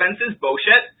 medical expenses,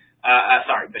 Boshet,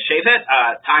 Beshevet,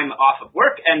 time off of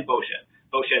work, and Boshet.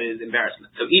 Boshet's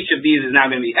embarrassment. So each of these is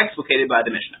now going to be explicated by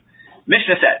the Mishnah.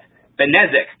 Mishnah says,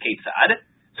 Benezek Ketzad.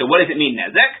 So what does it mean,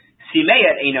 Nezek?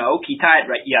 Simeyet Eino Kitayet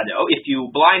Yado. If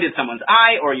you blinded someone's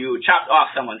eye or you chopped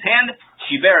off someone's hand,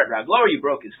 Shiberet Raglo, or you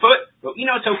broke his foot,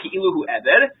 Ro'ino Toki Iluhu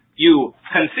Eved. You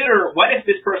consider, what if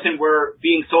this person were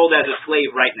being sold as a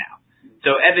slave right now?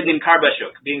 So Eved in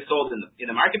Karbashuk, being sold in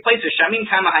the marketplace, Shamin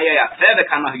Kama Hayayafeh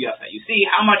Kama Huyafeh. You see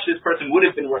how much this person would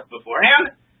have been worth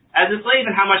beforehand as a slave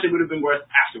and how much it would have been worth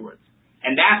afterwards.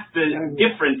 And that's the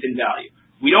difference in value.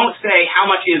 We don't say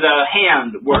how much is a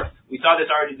hand worth. We saw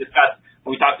this already discussed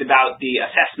when we talked about the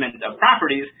assessment of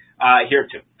properties here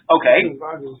too. Okay.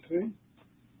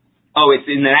 Oh, it's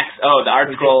in the next. Oh, the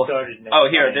article. Oh,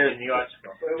 here, there's in the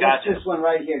article. Gotcha. This one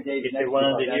right here, David? Is there one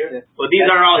under here? Well, these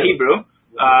are all Hebrew.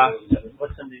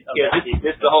 What's in the? Yeah,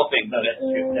 this is the whole thing. No, that's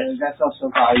true. That's also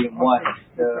volume 1.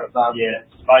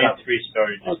 Volume 3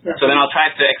 started. Okay. So then I'll try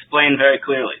to explain very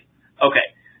clearly. Okay.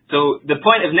 So the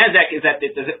point of Nezek is that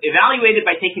it's evaluated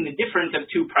by taking the difference of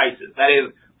two prices. That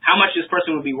is, how much this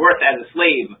person would be worth as a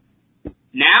slave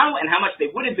now and how much they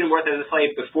would have been worth as a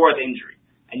slave before the injury.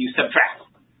 And you subtract.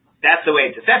 That's the way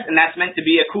it's assessed, and that's meant to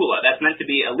be a kula. That's meant to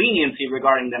be a leniency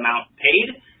regarding the amount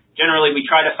paid. Generally, we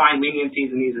try to find leniencies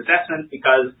in these assessments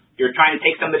because you're trying to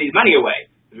take somebody's money away.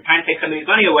 If we're trying to take somebody's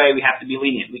money away, we have to be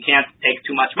lenient. We can't take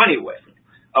too much money away from them.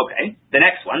 Okay, the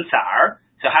next one, tsar.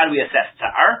 So how do we assess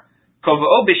tsar?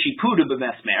 Kova'o b'shipudu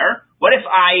b'mesmer. What if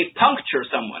I puncture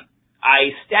someone?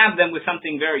 I stab them with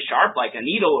something very sharp, like a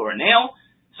needle or a nail,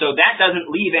 so that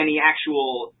doesn't leave any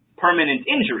actual permanent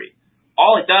injury.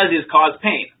 All it does is cause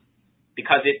pain,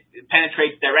 because it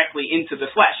penetrates directly into the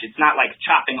flesh. It's not like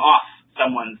chopping off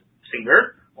someone's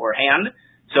finger or hand.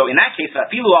 So in that case,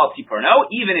 afilu al tziporno,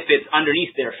 even if it's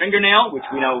underneath their fingernail, which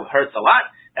we know hurts a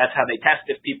lot, that's how they test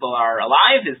if people are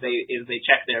alive, is they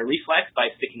check their reflex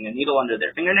by sticking a needle under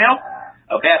their fingernail.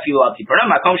 Okay, afilu al tziporno,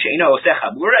 makom she'ino oseh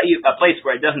chabura, a place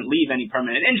where it doesn't leave any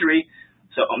permanent injury.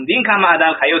 So omdin kama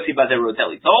adam chayosi bazerut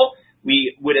elitol,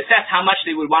 we would assess how much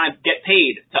they would want to get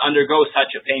paid to undergo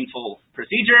such a painful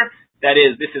procedure. That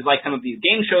is, this is like some of these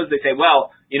game shows. They say,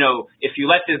 well, if you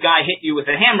let this guy hit you with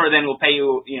a hammer, then we'll pay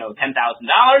you, $10,000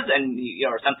 and,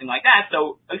 or something like that.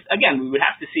 So again, we would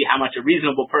have to see how much a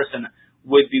reasonable person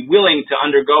would be willing to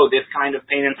undergo this kind of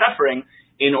pain and suffering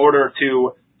in order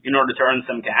to earn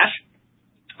some cash.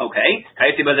 Okay.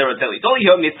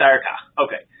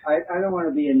 Okay. I don't want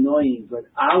to be annoying, but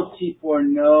al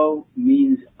tziporno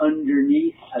means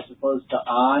underneath as opposed to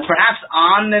on. Perhaps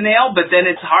on the nail, but then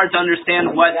it's hard to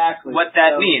understand what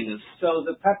that means. So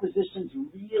the prepositions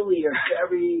really are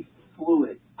very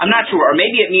fluid. I'm not sure. Or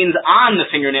maybe it means on the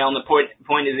fingernail, and the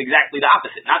point is exactly the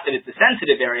opposite. Not that it's a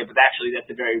sensitive area, but actually that's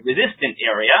a very resistant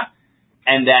area,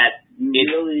 and that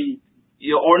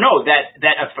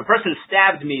that if a person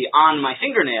stabbed me on my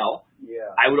fingernail,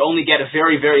 I would only get a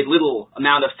very, very little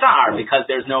amount of tsar because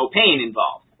there's no pain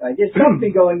involved. There's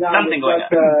something going on. Something going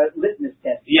on. Litmus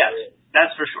test. Yes,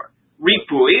 that's for sure.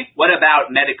 Ripui, what about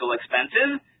medical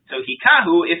expenses? So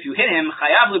hikahu, if you hit him,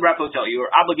 chayav librapoto, you are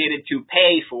obligated to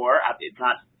pay for, it's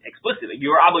not explicit,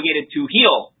 you are obligated to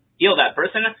heal that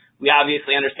person. We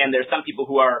obviously understand there's some people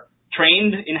who are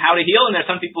trained in how to heal, and there's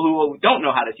some people who don't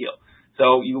know how to heal.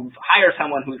 So you hire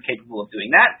someone who's capable of doing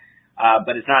that,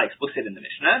 but it's not explicit in the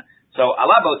Mishnah. So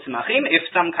alabot tzimachim, if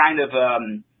some kind of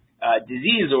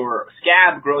disease or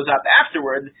scab grows up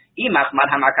afterwards, imach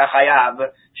madhamaka chayav,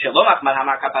 shelomach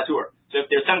madhamaka patur. So if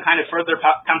there's some kind of further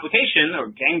complication or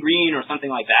gangrene or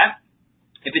something like that,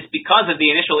 if it's because of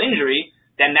the initial injury,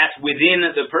 then that's within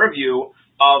the purview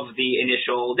of the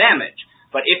initial damage.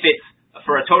 But if it's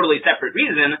for a totally separate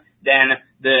reason, then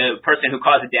the person who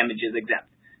caused the damage is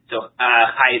exempt. So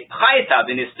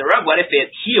chayetav in istara, what if it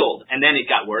healed and then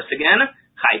it got worse again?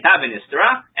 Chayetav in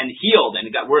istara, and healed and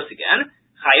it got worse again.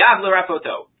 Chayav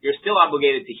l'rapoto, you're still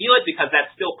obligated to heal it because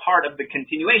that's still part of the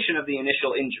continuation of the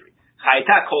initial injury.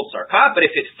 Chayeta kol sarka, but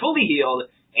if it's fully healed,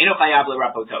 eno chayav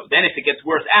l'rapoto. Then if it gets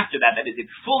worse after that, that is,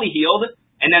 it's fully healed,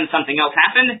 and then something else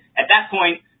happened, at that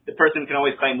point, the person can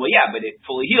always claim, well, yeah, but it's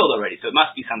fully healed already, so it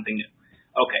must be something new.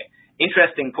 Okay,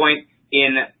 interesting point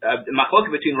in the machloket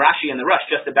between Rashi and the Rush,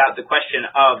 just about the question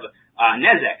of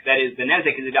nezek. That is, the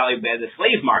nezek is evaluated as a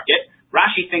slave market.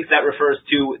 Rashi thinks that refers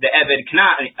to the Eved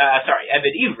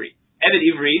Ivri. Eved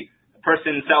Ivri, a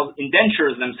person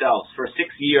indentures themselves for a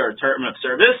 6-year term of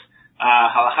service,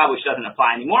 halacha, which doesn't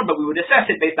apply anymore, but we would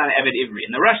assess it based on Eved Ivri.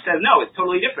 And the Rush says, no, it's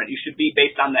totally different. You should be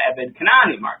based on the Eved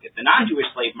Kanani market, the non-Jewish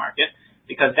slave market,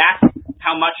 because that's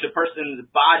how much a person's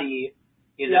body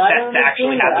is assessed to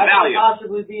actually have the value. How could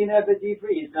possibly be an Eved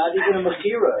Ivri? It's not even a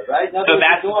Makira, right? So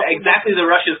that's exactly the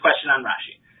Rush's question on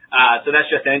Rashi. So that's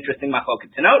just an interesting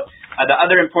machloket to note. The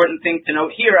other important thing to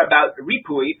note here about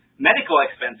ripui, medical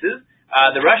expenses,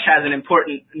 the Rush has an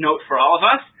important note for all of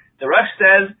us. The Rush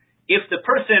says if the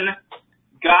person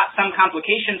got some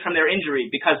complication from their injury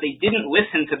because they didn't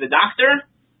listen to the doctor,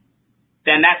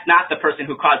 then that's not the person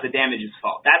who caused the damage's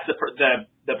fault. That's the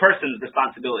person's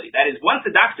responsibility. That is, once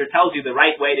the doctor tells you the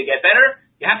right way to get better,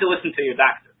 you have to listen to your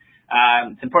doctor.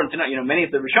 It's important to know, many of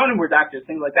the Rishonim were doctors,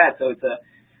 things like that. So it's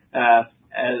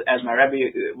as my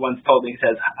Rabbi once told me, he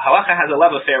says, halacha has a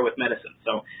love affair with medicine.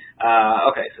 So,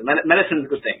 so medicine is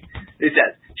a good thing. He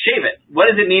says, Shevet.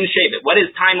 What does it mean, Shevet? What is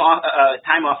time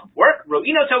off of work?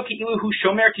 Ro'inoto ki'ilu hu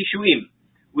shomer kishuim.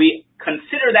 We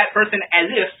consider that person as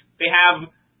if they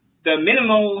have the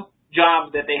minimal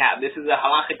job that they have. This is a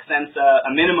halachic sense,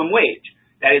 a minimum wage.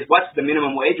 That is, what's the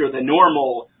minimum wage or the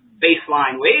normal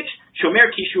baseline wage? Shomer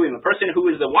kishuim, a person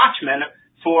who is the watchman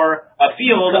for a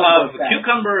field of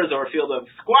cucumbers or a field of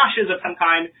squashes of some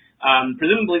kind.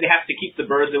 Presumably they have to keep the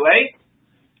birds away,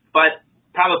 but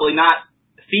probably not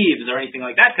thieves or anything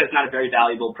like that because it's not a very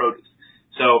valuable produce.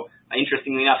 So,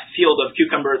 interestingly enough, field of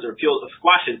cucumbers or field of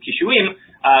squashes, kishuim,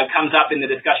 comes up in the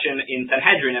discussion in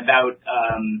Sanhedrin about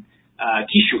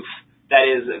kishuf. That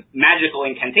is, magical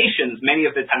incantations. Many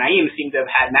of the Tanaim seem to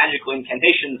have had magical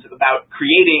incantations about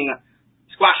creating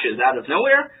squashes out of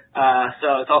nowhere.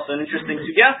 So it's also an interesting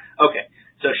sugya. Okay,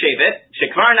 so Shevet,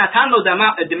 Shekvar Natan lo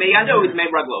demeyado is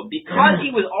raglo. Because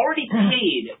he was already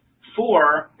paid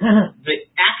for the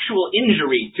actual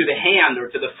injury to the hand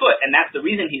or to the foot, and that's the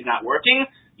reason he's not working,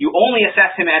 you only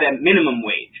assess him at a minimum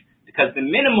wage. Because the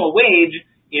minimal wage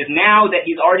is now that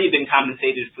he's already been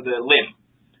compensated for the limb.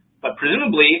 But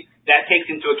presumably, that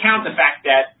takes into account the fact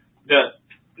that the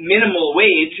minimal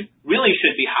wage really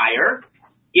should be higher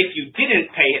if you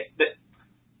didn't pay it.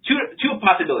 Two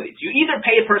possibilities. You either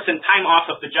pay a person time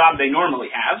off of the job they normally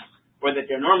have, or that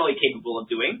they're normally capable of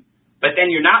doing, but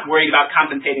then you're not worried about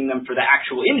compensating them for the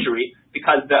actual injury,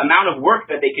 because the amount of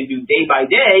work that they can do day by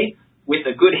day with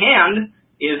a good hand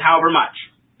is however much.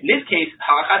 In this case,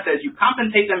 halakha says you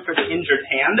compensate them for the injured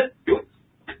hand,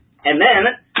 and then,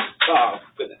 oh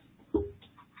goodness.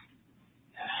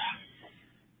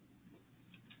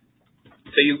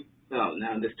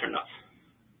 Now this turned off.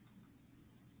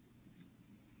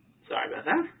 Sorry about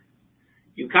that.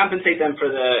 You compensate them for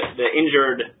the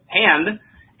injured hand,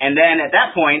 and then at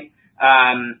that point,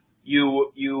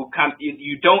 you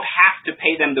don't have to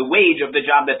pay them the wage of the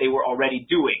job that they were already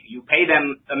doing. You pay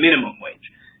them a minimum wage.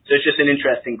 So it's just an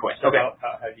interesting point. So okay.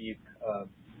 How do you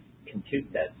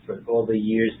compute that for all the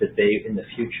years that in the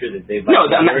future that they've... No,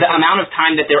 the amount of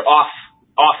time that they're off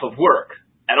of work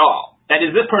at all. That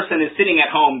is, this person is sitting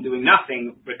at home doing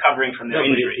nothing, recovering from their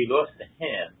injury. But if he lost a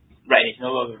hand, right, he's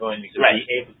no longer going to be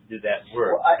able to do that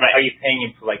work. Well, are you paying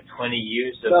him for like 20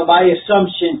 years? So my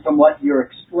assumption from what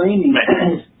you're explaining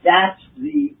is that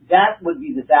would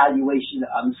be the valuation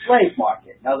on the slave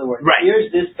market. In other words,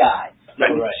 here's this guy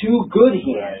with two good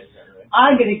hands.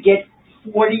 I'm going to get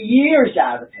 40 years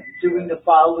out of him doing the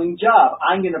following job.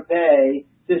 I'm going to pay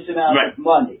this amount of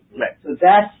money. Right. So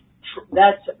that's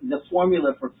the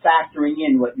formula for factoring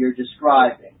in what you're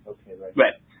describing. Okay,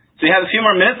 right. So we have a few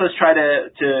more minutes. Let's try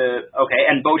to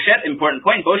and Boshet, important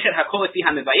point. Boshet hakol lefi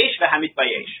hamivayesh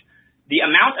v'hamitvayesh. The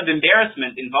amount of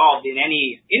embarrassment involved in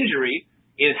any injury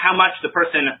is how much the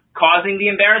person causing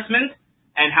the embarrassment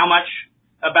and how much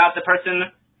about the person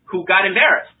who got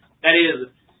embarrassed. That is,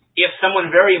 if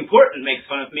someone very important makes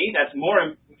fun of me, that's more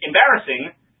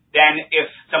embarrassing than if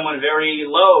someone very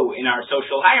low in our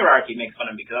social hierarchy makes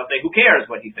fun of me, because I'll say, who cares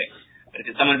what he thinks? But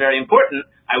if it's someone very important,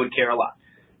 I would care a lot.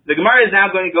 The Gemara is now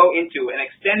going to go into an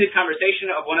extended conversation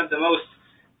of one of the most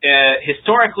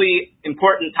historically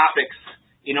important topics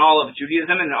in all of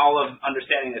Judaism and all of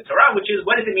understanding the Torah, which is,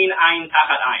 what does it mean, ayin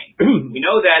tachat ayin? We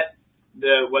know that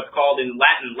what's called in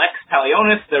Latin lex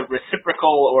talionis, the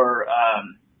reciprocal or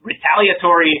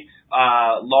retaliatory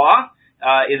law,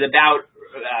 is about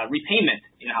repayment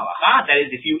in halacha. That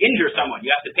is, if you injure someone, you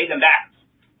have to pay them back,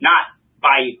 not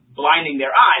by blinding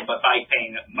their eye, but by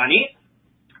paying money.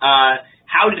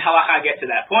 How did halacha get to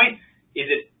that point? Is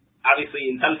it obviously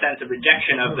in some sense a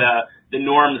rejection of the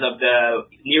norms of the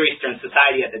Near Eastern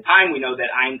society at the time? We know that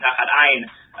ayin tachat ayin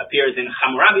appears in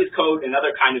Hammurabi's code and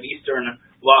other kind of Eastern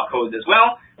law codes as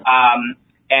well.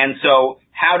 And so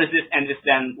how does this, and this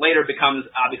then later becomes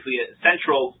obviously a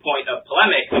central point of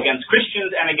polemic against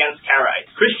Christians and against Karaites.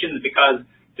 Christians, because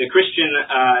the Christian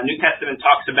New Testament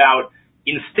talks about,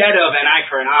 instead of an eye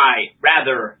for an eye,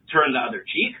 rather turn the other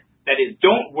cheek. That is,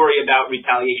 don't worry about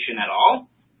retaliation at all.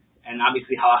 And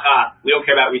obviously halacha, we don't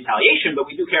care about retaliation, but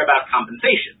we do care about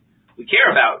compensation. We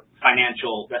care about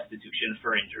financial restitution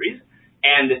for injuries.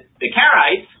 And the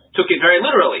Karaites took it very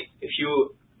literally. If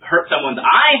you hurt someone's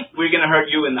eye, we're going to hurt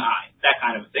you in the eye. That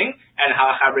kind of thing. And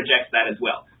Halacha rejects that as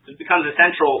well. So it becomes a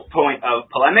central point of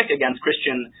polemic against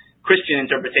Christian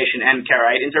interpretation and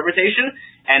Karaite interpretation.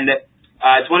 And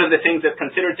it's one of the things that's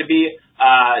considered to be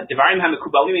Devarim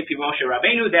HaMekubalim Pi Moshe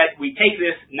Rabbeinu, that we take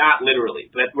this not literally.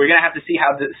 But we're going to have to see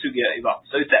how the sugya evolves.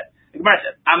 So he said, the Gemara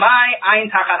says, Amai ayin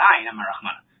tachat ayin, Amar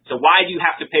Rachmana. So why do you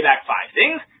have to pay back 5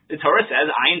 things? The Torah says,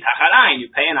 ayin tachat ayin, you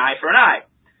pay an eye for an eye.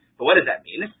 But what does that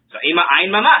mean? So, ema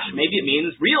ayin mamash, maybe it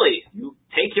means really, you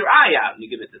take your eye out and you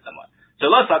give it to someone. So,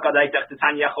 lo sakadaitach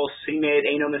titanya chosimed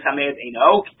eino misamed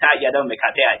eino, kita yado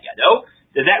mekateat yado.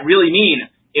 Does that really mean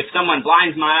if someone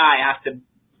blinds my eye, I have to,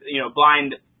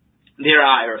 blind their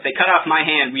eye, or if they cut off my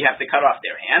hand, we have to cut off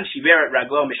their hand? Shiveret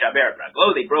raglo mishaveret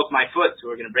raglo, they broke my foot, so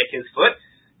we're going to break his foot.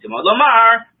 Timod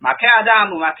lomar, makeh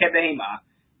adam umakeh behema.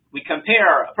 We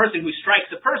compare a person who strikes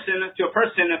a person to a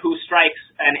person who strikes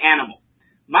an animal.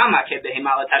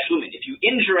 If you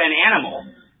injure an animal,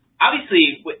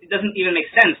 obviously it doesn't even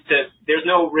make sense there's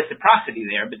no reciprocity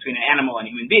there between an animal and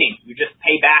a human being. You just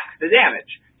pay back the damage.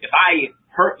 If I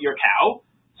hurt your cow,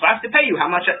 so I have to pay you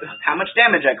how much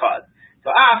damage I caused.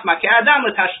 So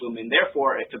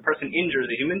therefore, if a person injures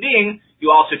a human being,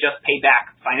 you also just pay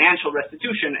back financial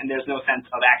restitution, and there's no sense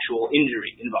of actual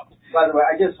injury involved. By the way,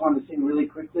 I just wanted to say really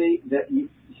quickly that you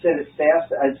said it's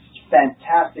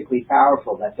fantastically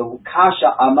powerful that the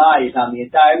kasha amai is on the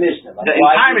entire Mishnah. The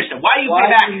entire Mishnah. Why do you pay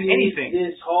back anything?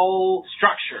 This whole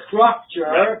structure.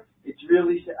 Right. It's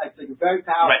like a very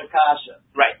powerful kasha.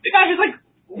 Right. The kasha is like,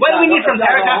 what do we need from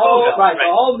Torah? Right.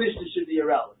 The whole Mishnah should be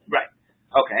irrelevant. Right.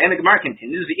 Okay, and the Gemara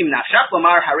continues. So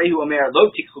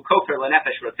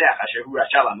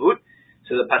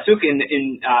the pasuk in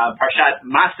Parshat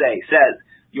Maseh says,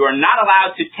 you are not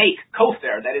allowed to take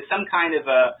kofar, that is some kind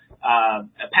of a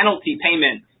penalty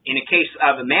payment in a case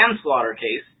of a manslaughter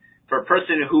case, for a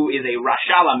person who is a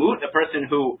rasha lamut, a person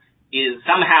who is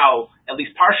somehow at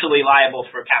least partially liable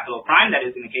for a capital crime, that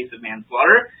is in the case of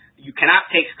manslaughter. You cannot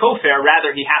take kofar,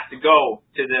 rather he has to go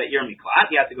to the Ir Miklat,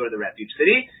 he has to go to the refuge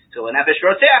city. So l'nefesh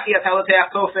roteach yataloteach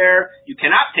kofar, you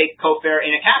cannot take kofar in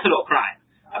a capital crime.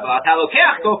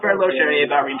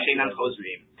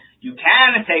 You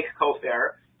can take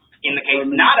kofar in the case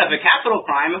not of a capital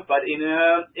crime, but in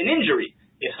an injury.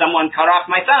 If someone cut off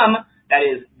my thumb, that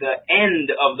is the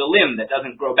end of the limb that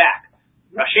doesn't grow back.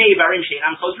 Rather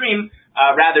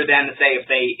than say if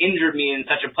they injured me in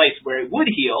such a place where it would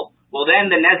heal, well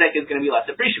then the nezek is going to be less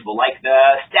appreciable, like the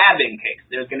stabbing case.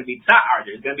 There's going to be tsa'ar,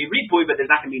 there's going to be ripui, but there's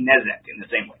not going to be nezek in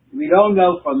the same way. We don't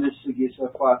know from this sugya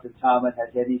so far if the Talmud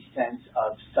has any sense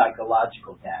of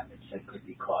psychological damage that could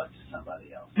be caused to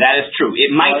somebody else. That is true.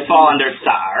 It might fall under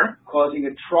tsa'ar. Causing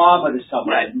a trauma to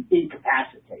someone and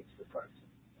incapacitates the person.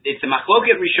 It's a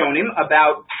machloket rishonim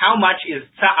about how much is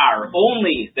tsa'ar,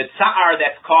 only the tsa'ar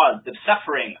that's caused, the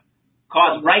suffering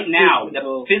caused right now, the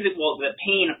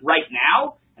pain right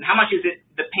now, and how much is it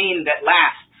the pain that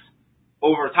lasts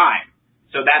over time?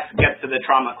 So that gets to the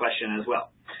trauma question as well.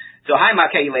 So,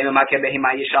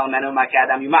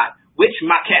 which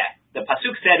makeh? The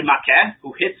pasuk said makeh,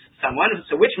 who hits someone.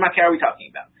 So which makeh are we talking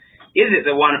about? Is it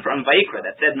the one from Vayikra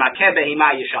that said makeh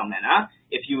behima yishal mena?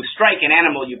 If you strike an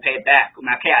animal, you pay it back.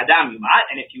 Makeh adam yumat,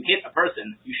 and if you hit a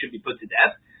person, you should be put to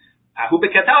death.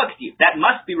 That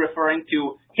must be referring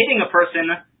to hitting a person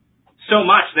so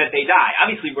much that they die.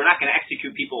 Obviously, we're not going to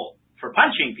execute people for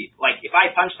punching people. Like, if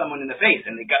I punch someone in the face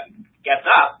and they gets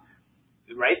up,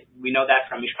 right, we know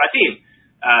that from Mishpatim.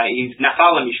 He's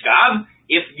nafal mishkav.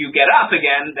 If you get up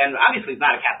again, then obviously it's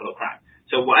not a capital crime.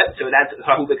 So what? So that's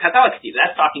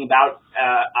that's talking about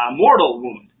a mortal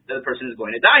wound that the person is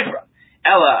going to die from.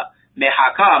 Ella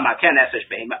mehaka maken nefesh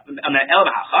behima. El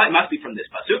mehaka. It must be from this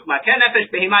pasuk. Maken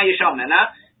nefesh behima yishal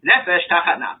mena nefesh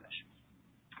tachat nefesh.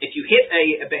 If you hit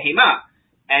a behema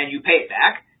and you pay it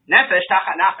back, nefesh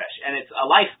tachat nefesh, and it's a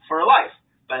life for a life.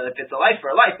 But if it's a life for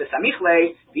a life,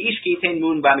 besamichle v'ishki tein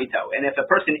mun bamito. And if a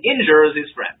person injures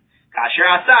his friend, kasher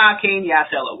asa kein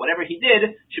yaselo, whatever he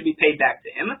did should be paid back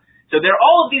to him. So there are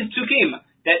all of these psukim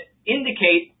that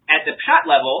indicate at the pshat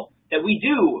level that we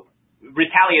do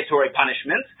retaliatory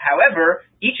punishments. However,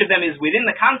 each of them is within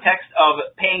the context of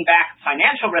paying back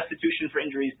financial restitution for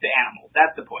injuries to animals.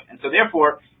 That's the point. And so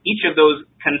therefore, each of those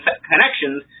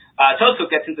connections,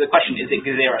 Tosfos gets into the question, is it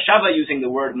gezerah shava using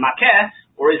the word makeh,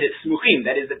 or is it smuchim,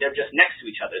 that is that they're just next to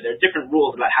each other? There are different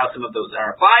rules about how some of those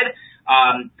are applied.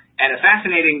 And a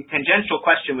fascinating tangential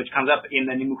question which comes up in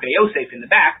the Nimukei Yosef in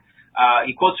the back,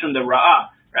 he quotes from the Ra'ah,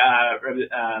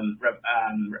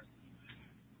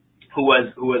 who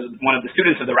was one of the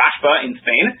students of the Rashba in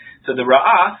Spain. So the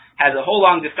Ra'ah has a whole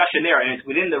long discussion there, and it's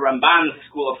within the Ramban's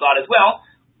school of thought as well.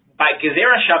 By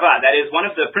Gezerah Shava, that is one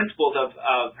of the principles of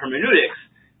hermeneutics,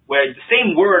 where the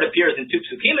same word appears in two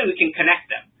psukim, and we can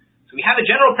connect them. So we have a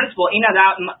general principle, Ina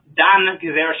dan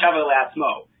Gezerah Shava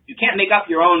le'atzmo. You can't make up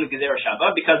your own Gezerah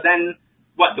Shava, because then,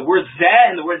 the word zeh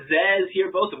and the word zeh is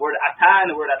here both, the word atah and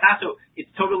the word atah, so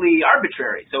it's totally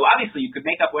arbitrary. So obviously you could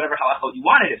make up whatever halachot you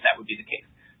wanted if that would be the case.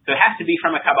 So it has to be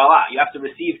from a Kabbalah. You have to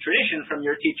receive tradition from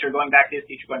your teacher going back to his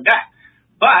teacher going back.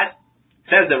 But,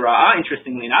 says the Ra'ah,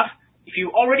 interestingly enough, if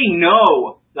you already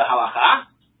know the halacha,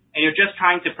 and you're just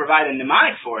trying to provide a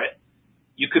mnemonic for it,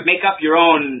 you could make up your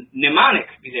own mnemonic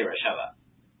Gezerah Shava.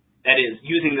 That is,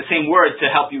 using the same word to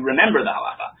help you remember the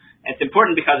halacha. And it's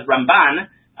important because Ramban,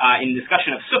 in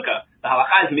discussion of sukkah, the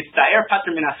halacha is mitztaer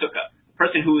pater min sukkah. The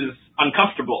person who is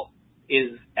uncomfortable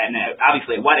is, and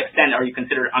obviously, at what extent are you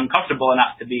considered uncomfortable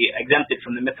enough to be exempted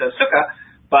from the mitzvah of sukkah?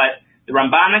 But the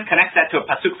Ramban connects that to a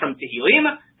pasuk from Tehillim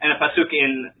and a pasuk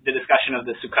in the discussion of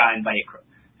the sukkah in Vayikra.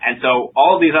 And so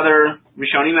all of these other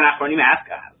Rishonim and Achronim ask,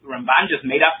 Ramban just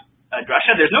made up a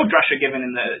drasha. There's no drasha given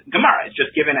in the Gemara. It's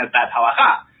just given as that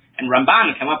halacha. And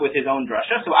Ramban came up with his own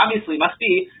drasha, so obviously it must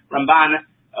be Ramban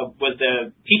was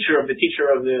the teacher of the teacher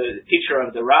of the teacher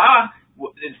of the Ra'ah,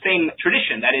 the same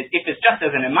tradition. That is, if it's just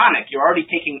as a mnemonic, you're already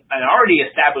taking an already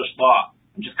established law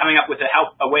and just coming up with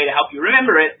a way to help you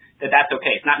remember it, that's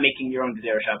okay. It's not making your own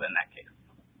Gezerah Shava in that case.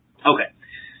 Okay.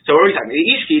 So what are we talking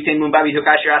about?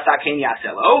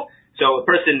 So a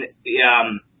person,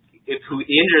 who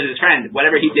injures his friend,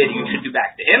 whatever he did, you should do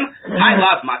back to him. I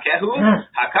love makehu,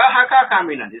 haka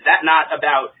kamrinan. Is that not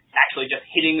about actually just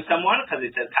hitting someone? Because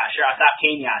it says kasher asak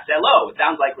ken yaselo. It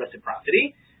sounds like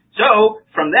reciprocity. So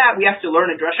from that we have to learn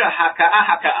a drasha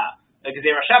haka'a, a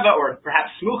Gezerah Shava, or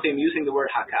perhaps smuchim using the word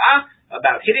haka'a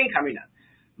about hitting kamrinan.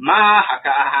 Ma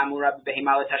haka'a hamura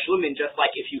behema letashlumin. Just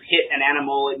like if you hit an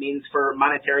animal, it means for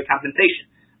monetary compensation.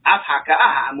 Af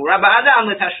haka'a hamura ba'adam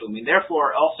letashlumin.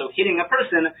 Therefore, also hitting a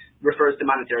person refers to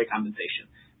monetary compensation.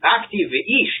 Vakti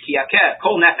ve'ish ki yakeh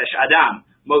kol nefesh adam.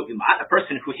 A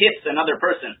person who hits another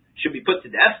person should be put to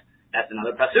death. That's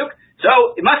another pasuk.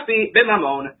 So it must be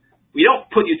b'mamon. We don't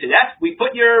put you to death. We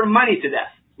put your money to death.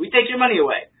 We take your money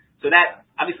away. So that,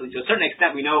 obviously, to a certain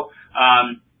extent, we know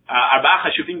Arba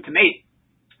Chashuvim Kameit.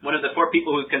 One of the four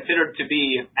people who's considered to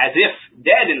be as if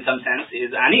dead in some sense is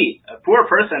ani. A poor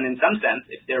person in some sense,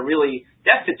 if they're really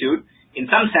destitute, in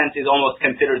some sense is almost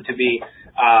considered to be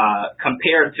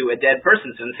compared to a dead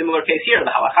person. So in a similar case here,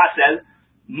 the halacha says,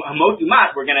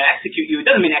 Motumat, we're going to execute you. It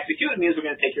doesn't mean execute, it means we're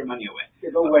going to take your money away.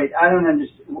 Yeah, but wait, I don't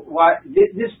understand. Why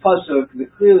this pasuk,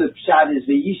 the clear pshat is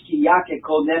the yishki yake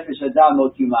kol nefesh adam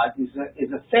motumat is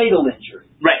a fatal injury.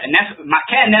 Right,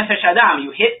 makeh nefesh adam,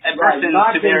 you hit a person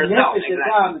to their self. Nefesh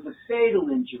adam is a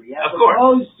fatal injury, as of course,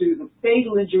 opposed to the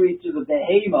fatal injury to the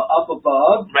behema up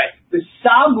above. Right. The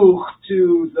samuch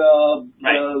to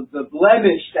the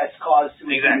blemish that's caused to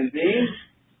a human being.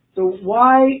 So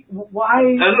why? The Gemara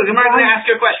is going to ask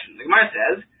you a question. The Gemara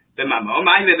says, so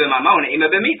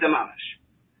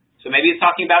maybe it's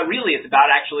talking about it's about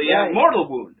actually a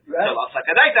mortal wound. Right.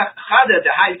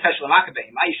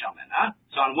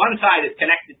 So on one side it's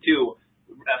connected to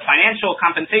financial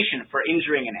compensation for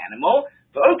injuring an animal.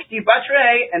 And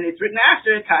it's written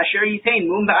after,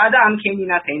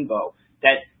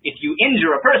 that if you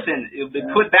injure a person, it will be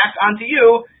put back onto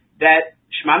you, that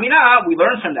Shmamina, we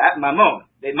learn from that,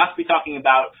 mamon. They must be talking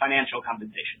about financial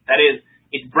compensation. That is,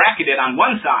 it's bracketed on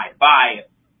one side by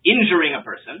injuring a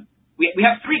person. We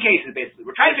have three cases, basically.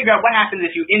 We're trying to figure out what happens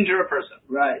if you injure a person.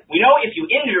 Right. We know if you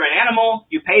injure an animal,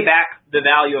 you pay back the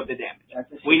value of the damage.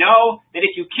 We know that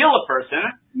if you kill a person,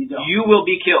 you will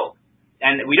be killed.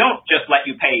 And we don't just let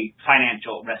you pay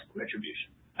financial retribution,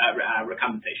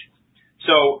 compensation.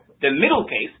 So the middle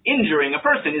case, injuring a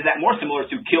person, is that more similar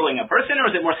to killing a person, or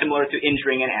is it more similar to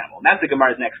injuring an animal? And that's the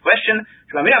Gemara's next question.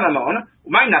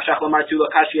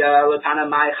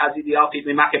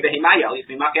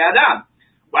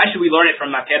 Why should we learn it from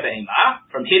makeh behema,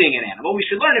 from hitting an animal? We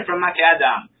should learn it from makeh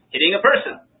adam, hitting a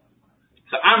person.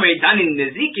 So amrei danin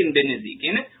nezikin ben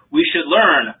nezikin, we should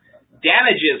learn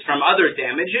damages from other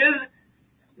damages.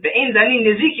 The ein danin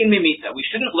nezikin mimita, we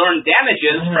shouldn't learn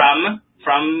damages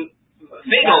from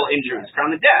fatal injuries,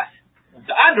 from the death.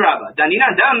 So adraba,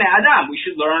 danina dam me adam, we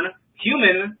should learn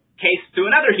human case to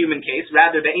another human case,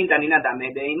 rather than danina dam me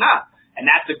beima. And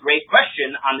that's a great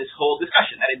question on this whole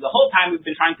discussion. That is, the whole time we've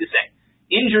been trying to say,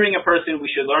 injuring a person, we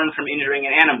should learn from injuring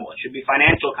an animal. It should be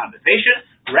financial compensation,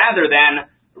 rather than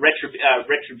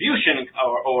retribution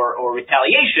or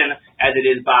retaliation, as it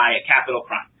is by a capital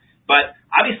crime. But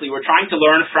obviously we're trying to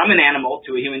learn from an animal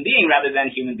to a human being rather than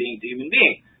human being to human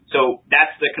being. So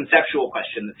that's the conceptual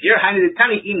question that's here.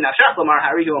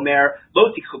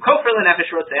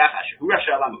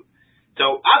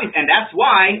 So obviously, and that's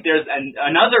why there's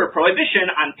another prohibition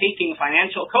on taking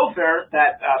financial kofar,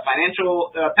 that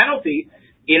financial penalty,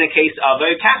 in a case of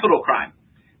a capital crime.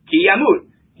 Ki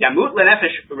yamut. Yamut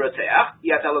lenefesh rotzeach,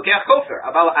 yata lokeach kofar.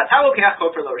 Aval ata lokeach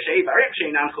kofar lo reshei varich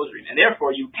sheinan chozrim. And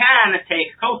therefore you can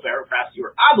take kofar, perhaps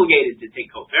you're obligated to take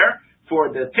kofar, for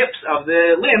the tips of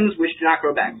the limbs which do not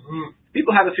grow back.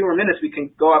 People have a few more minutes, we can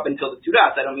go up until the 2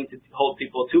 dots. I don't mean to hold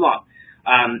people too long.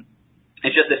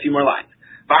 It's just a few more lines.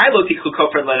 So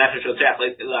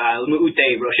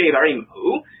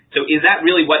is that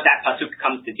really what that pasuk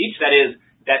comes to teach? That is,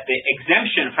 that the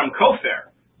exemption from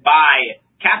kofar by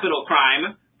capital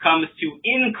crime comes to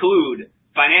include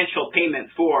financial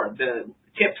payment for the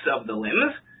tips of the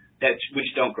limbs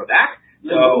which don't grow back.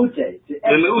 So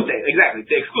exactly,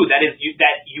 to exclude. That is,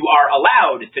 that you are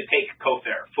allowed to take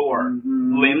kofar for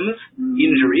limbs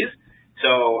injuries.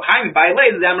 So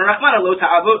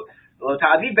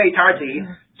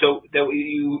so that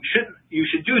you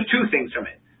should do 2 things from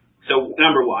it. So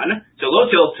number 1,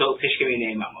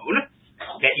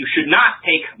 that you should not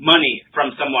take money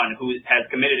from someone who has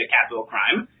committed a capital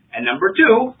crime, and number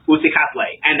 2,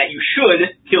 and that you should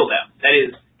kill them. That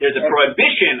is, there's a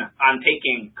prohibition on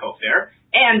taking kofar,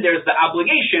 and there's the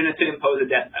obligation to impose a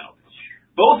death penalty.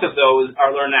 Both of those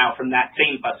are learned now from that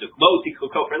same pasuk. Don't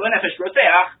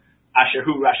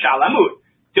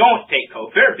take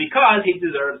kofar because he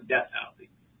deserves death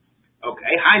penalty.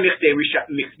 Okay.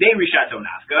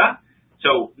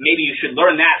 So maybe you should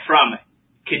learn that from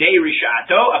Kedei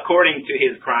Rishato, according to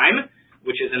his crime,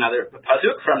 which is another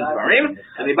pasuk from Dvarim.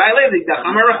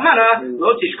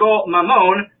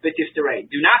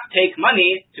 Do not take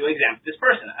money to exempt this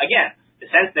person. Again, the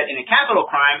sense that in a capital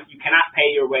crime, you cannot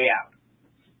pay your way out.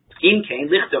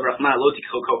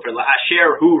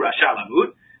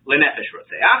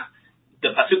 The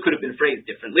pasuk could have been phrased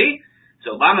differently.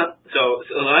 So why does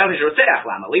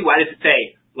it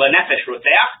say lenefesh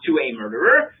rotzeach, to a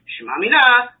murderer? Shema mina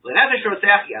lenefesh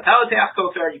rotzeach yataloteach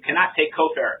kofar. You cannot take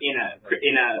kofar in a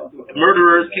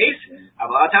murderer's case. You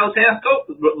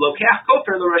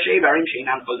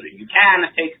can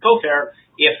take kofar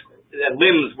if the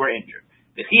limbs were injured.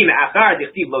 So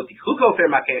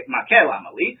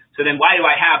then why do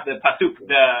I have the pasuk,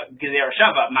 the gezer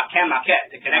shava makeh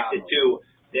to connect it to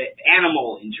the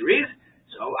animal injuries?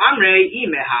 So Amrei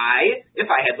imehai,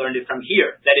 if I had learned it from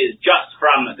here, that is just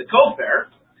from the kofar,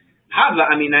 hava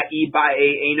amina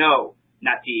ibae eno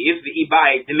nativ,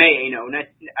 ibae deme eno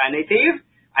nativ,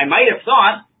 I might have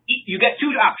thought you get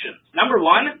 2 options. Number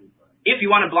 1, if you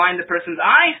want to blind the person's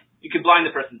eye, you could blind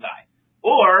the person's eye.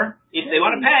 Or, if they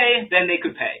want to pay, then they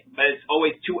could pay. But it's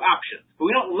always 2 options. But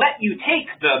we don't let you take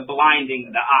the blinding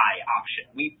the eye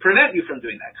option. We prevent you from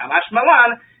doing that. Kamash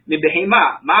malan,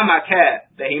 mibehema, ma makeh,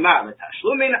 behema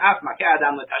letashlumin, af makeh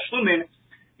adam letashlumin.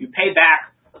 You pay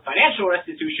back financial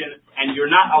restitution, and you're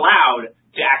not allowed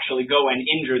to actually go and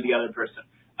injure the other person.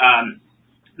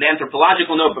 The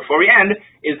anthropological note before we end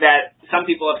is that some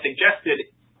people have suggested,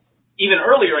 even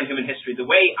earlier in human history, the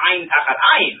way ayin tachat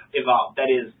ayin evolved,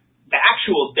 that is, the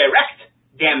actual direct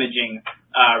damaging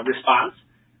response,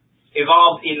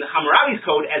 evolved in Hammurabi's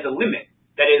code as a limit.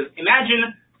 That is,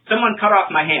 imagine someone cut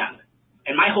off my hand,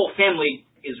 and my whole family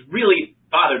is really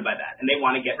bothered by that, and they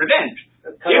want to get revenge.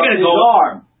 They're going to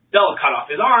go. They'll cut off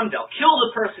his arm, they'll kill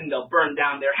the person, they'll burn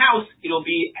down their house. It'll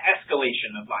be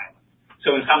escalation of violence.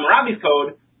 So in Hammurabi's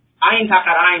code, ayin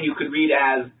tachat ayin you could read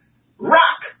as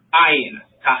rak ayin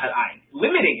tachat ayin,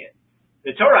 limiting it.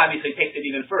 The Torah obviously takes it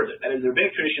even further. That is, the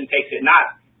rabbinic tradition takes it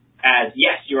not as,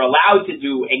 yes, you're allowed to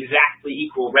do exactly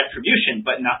equal retribution,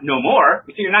 but no more.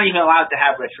 So you're not even allowed to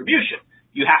have retribution.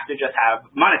 You have to just have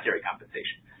monetary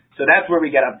compensation. So that's where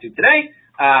we get up to today.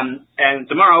 And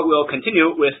tomorrow we'll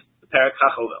continue with Perek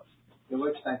Chovevei. It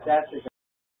looks fantastic.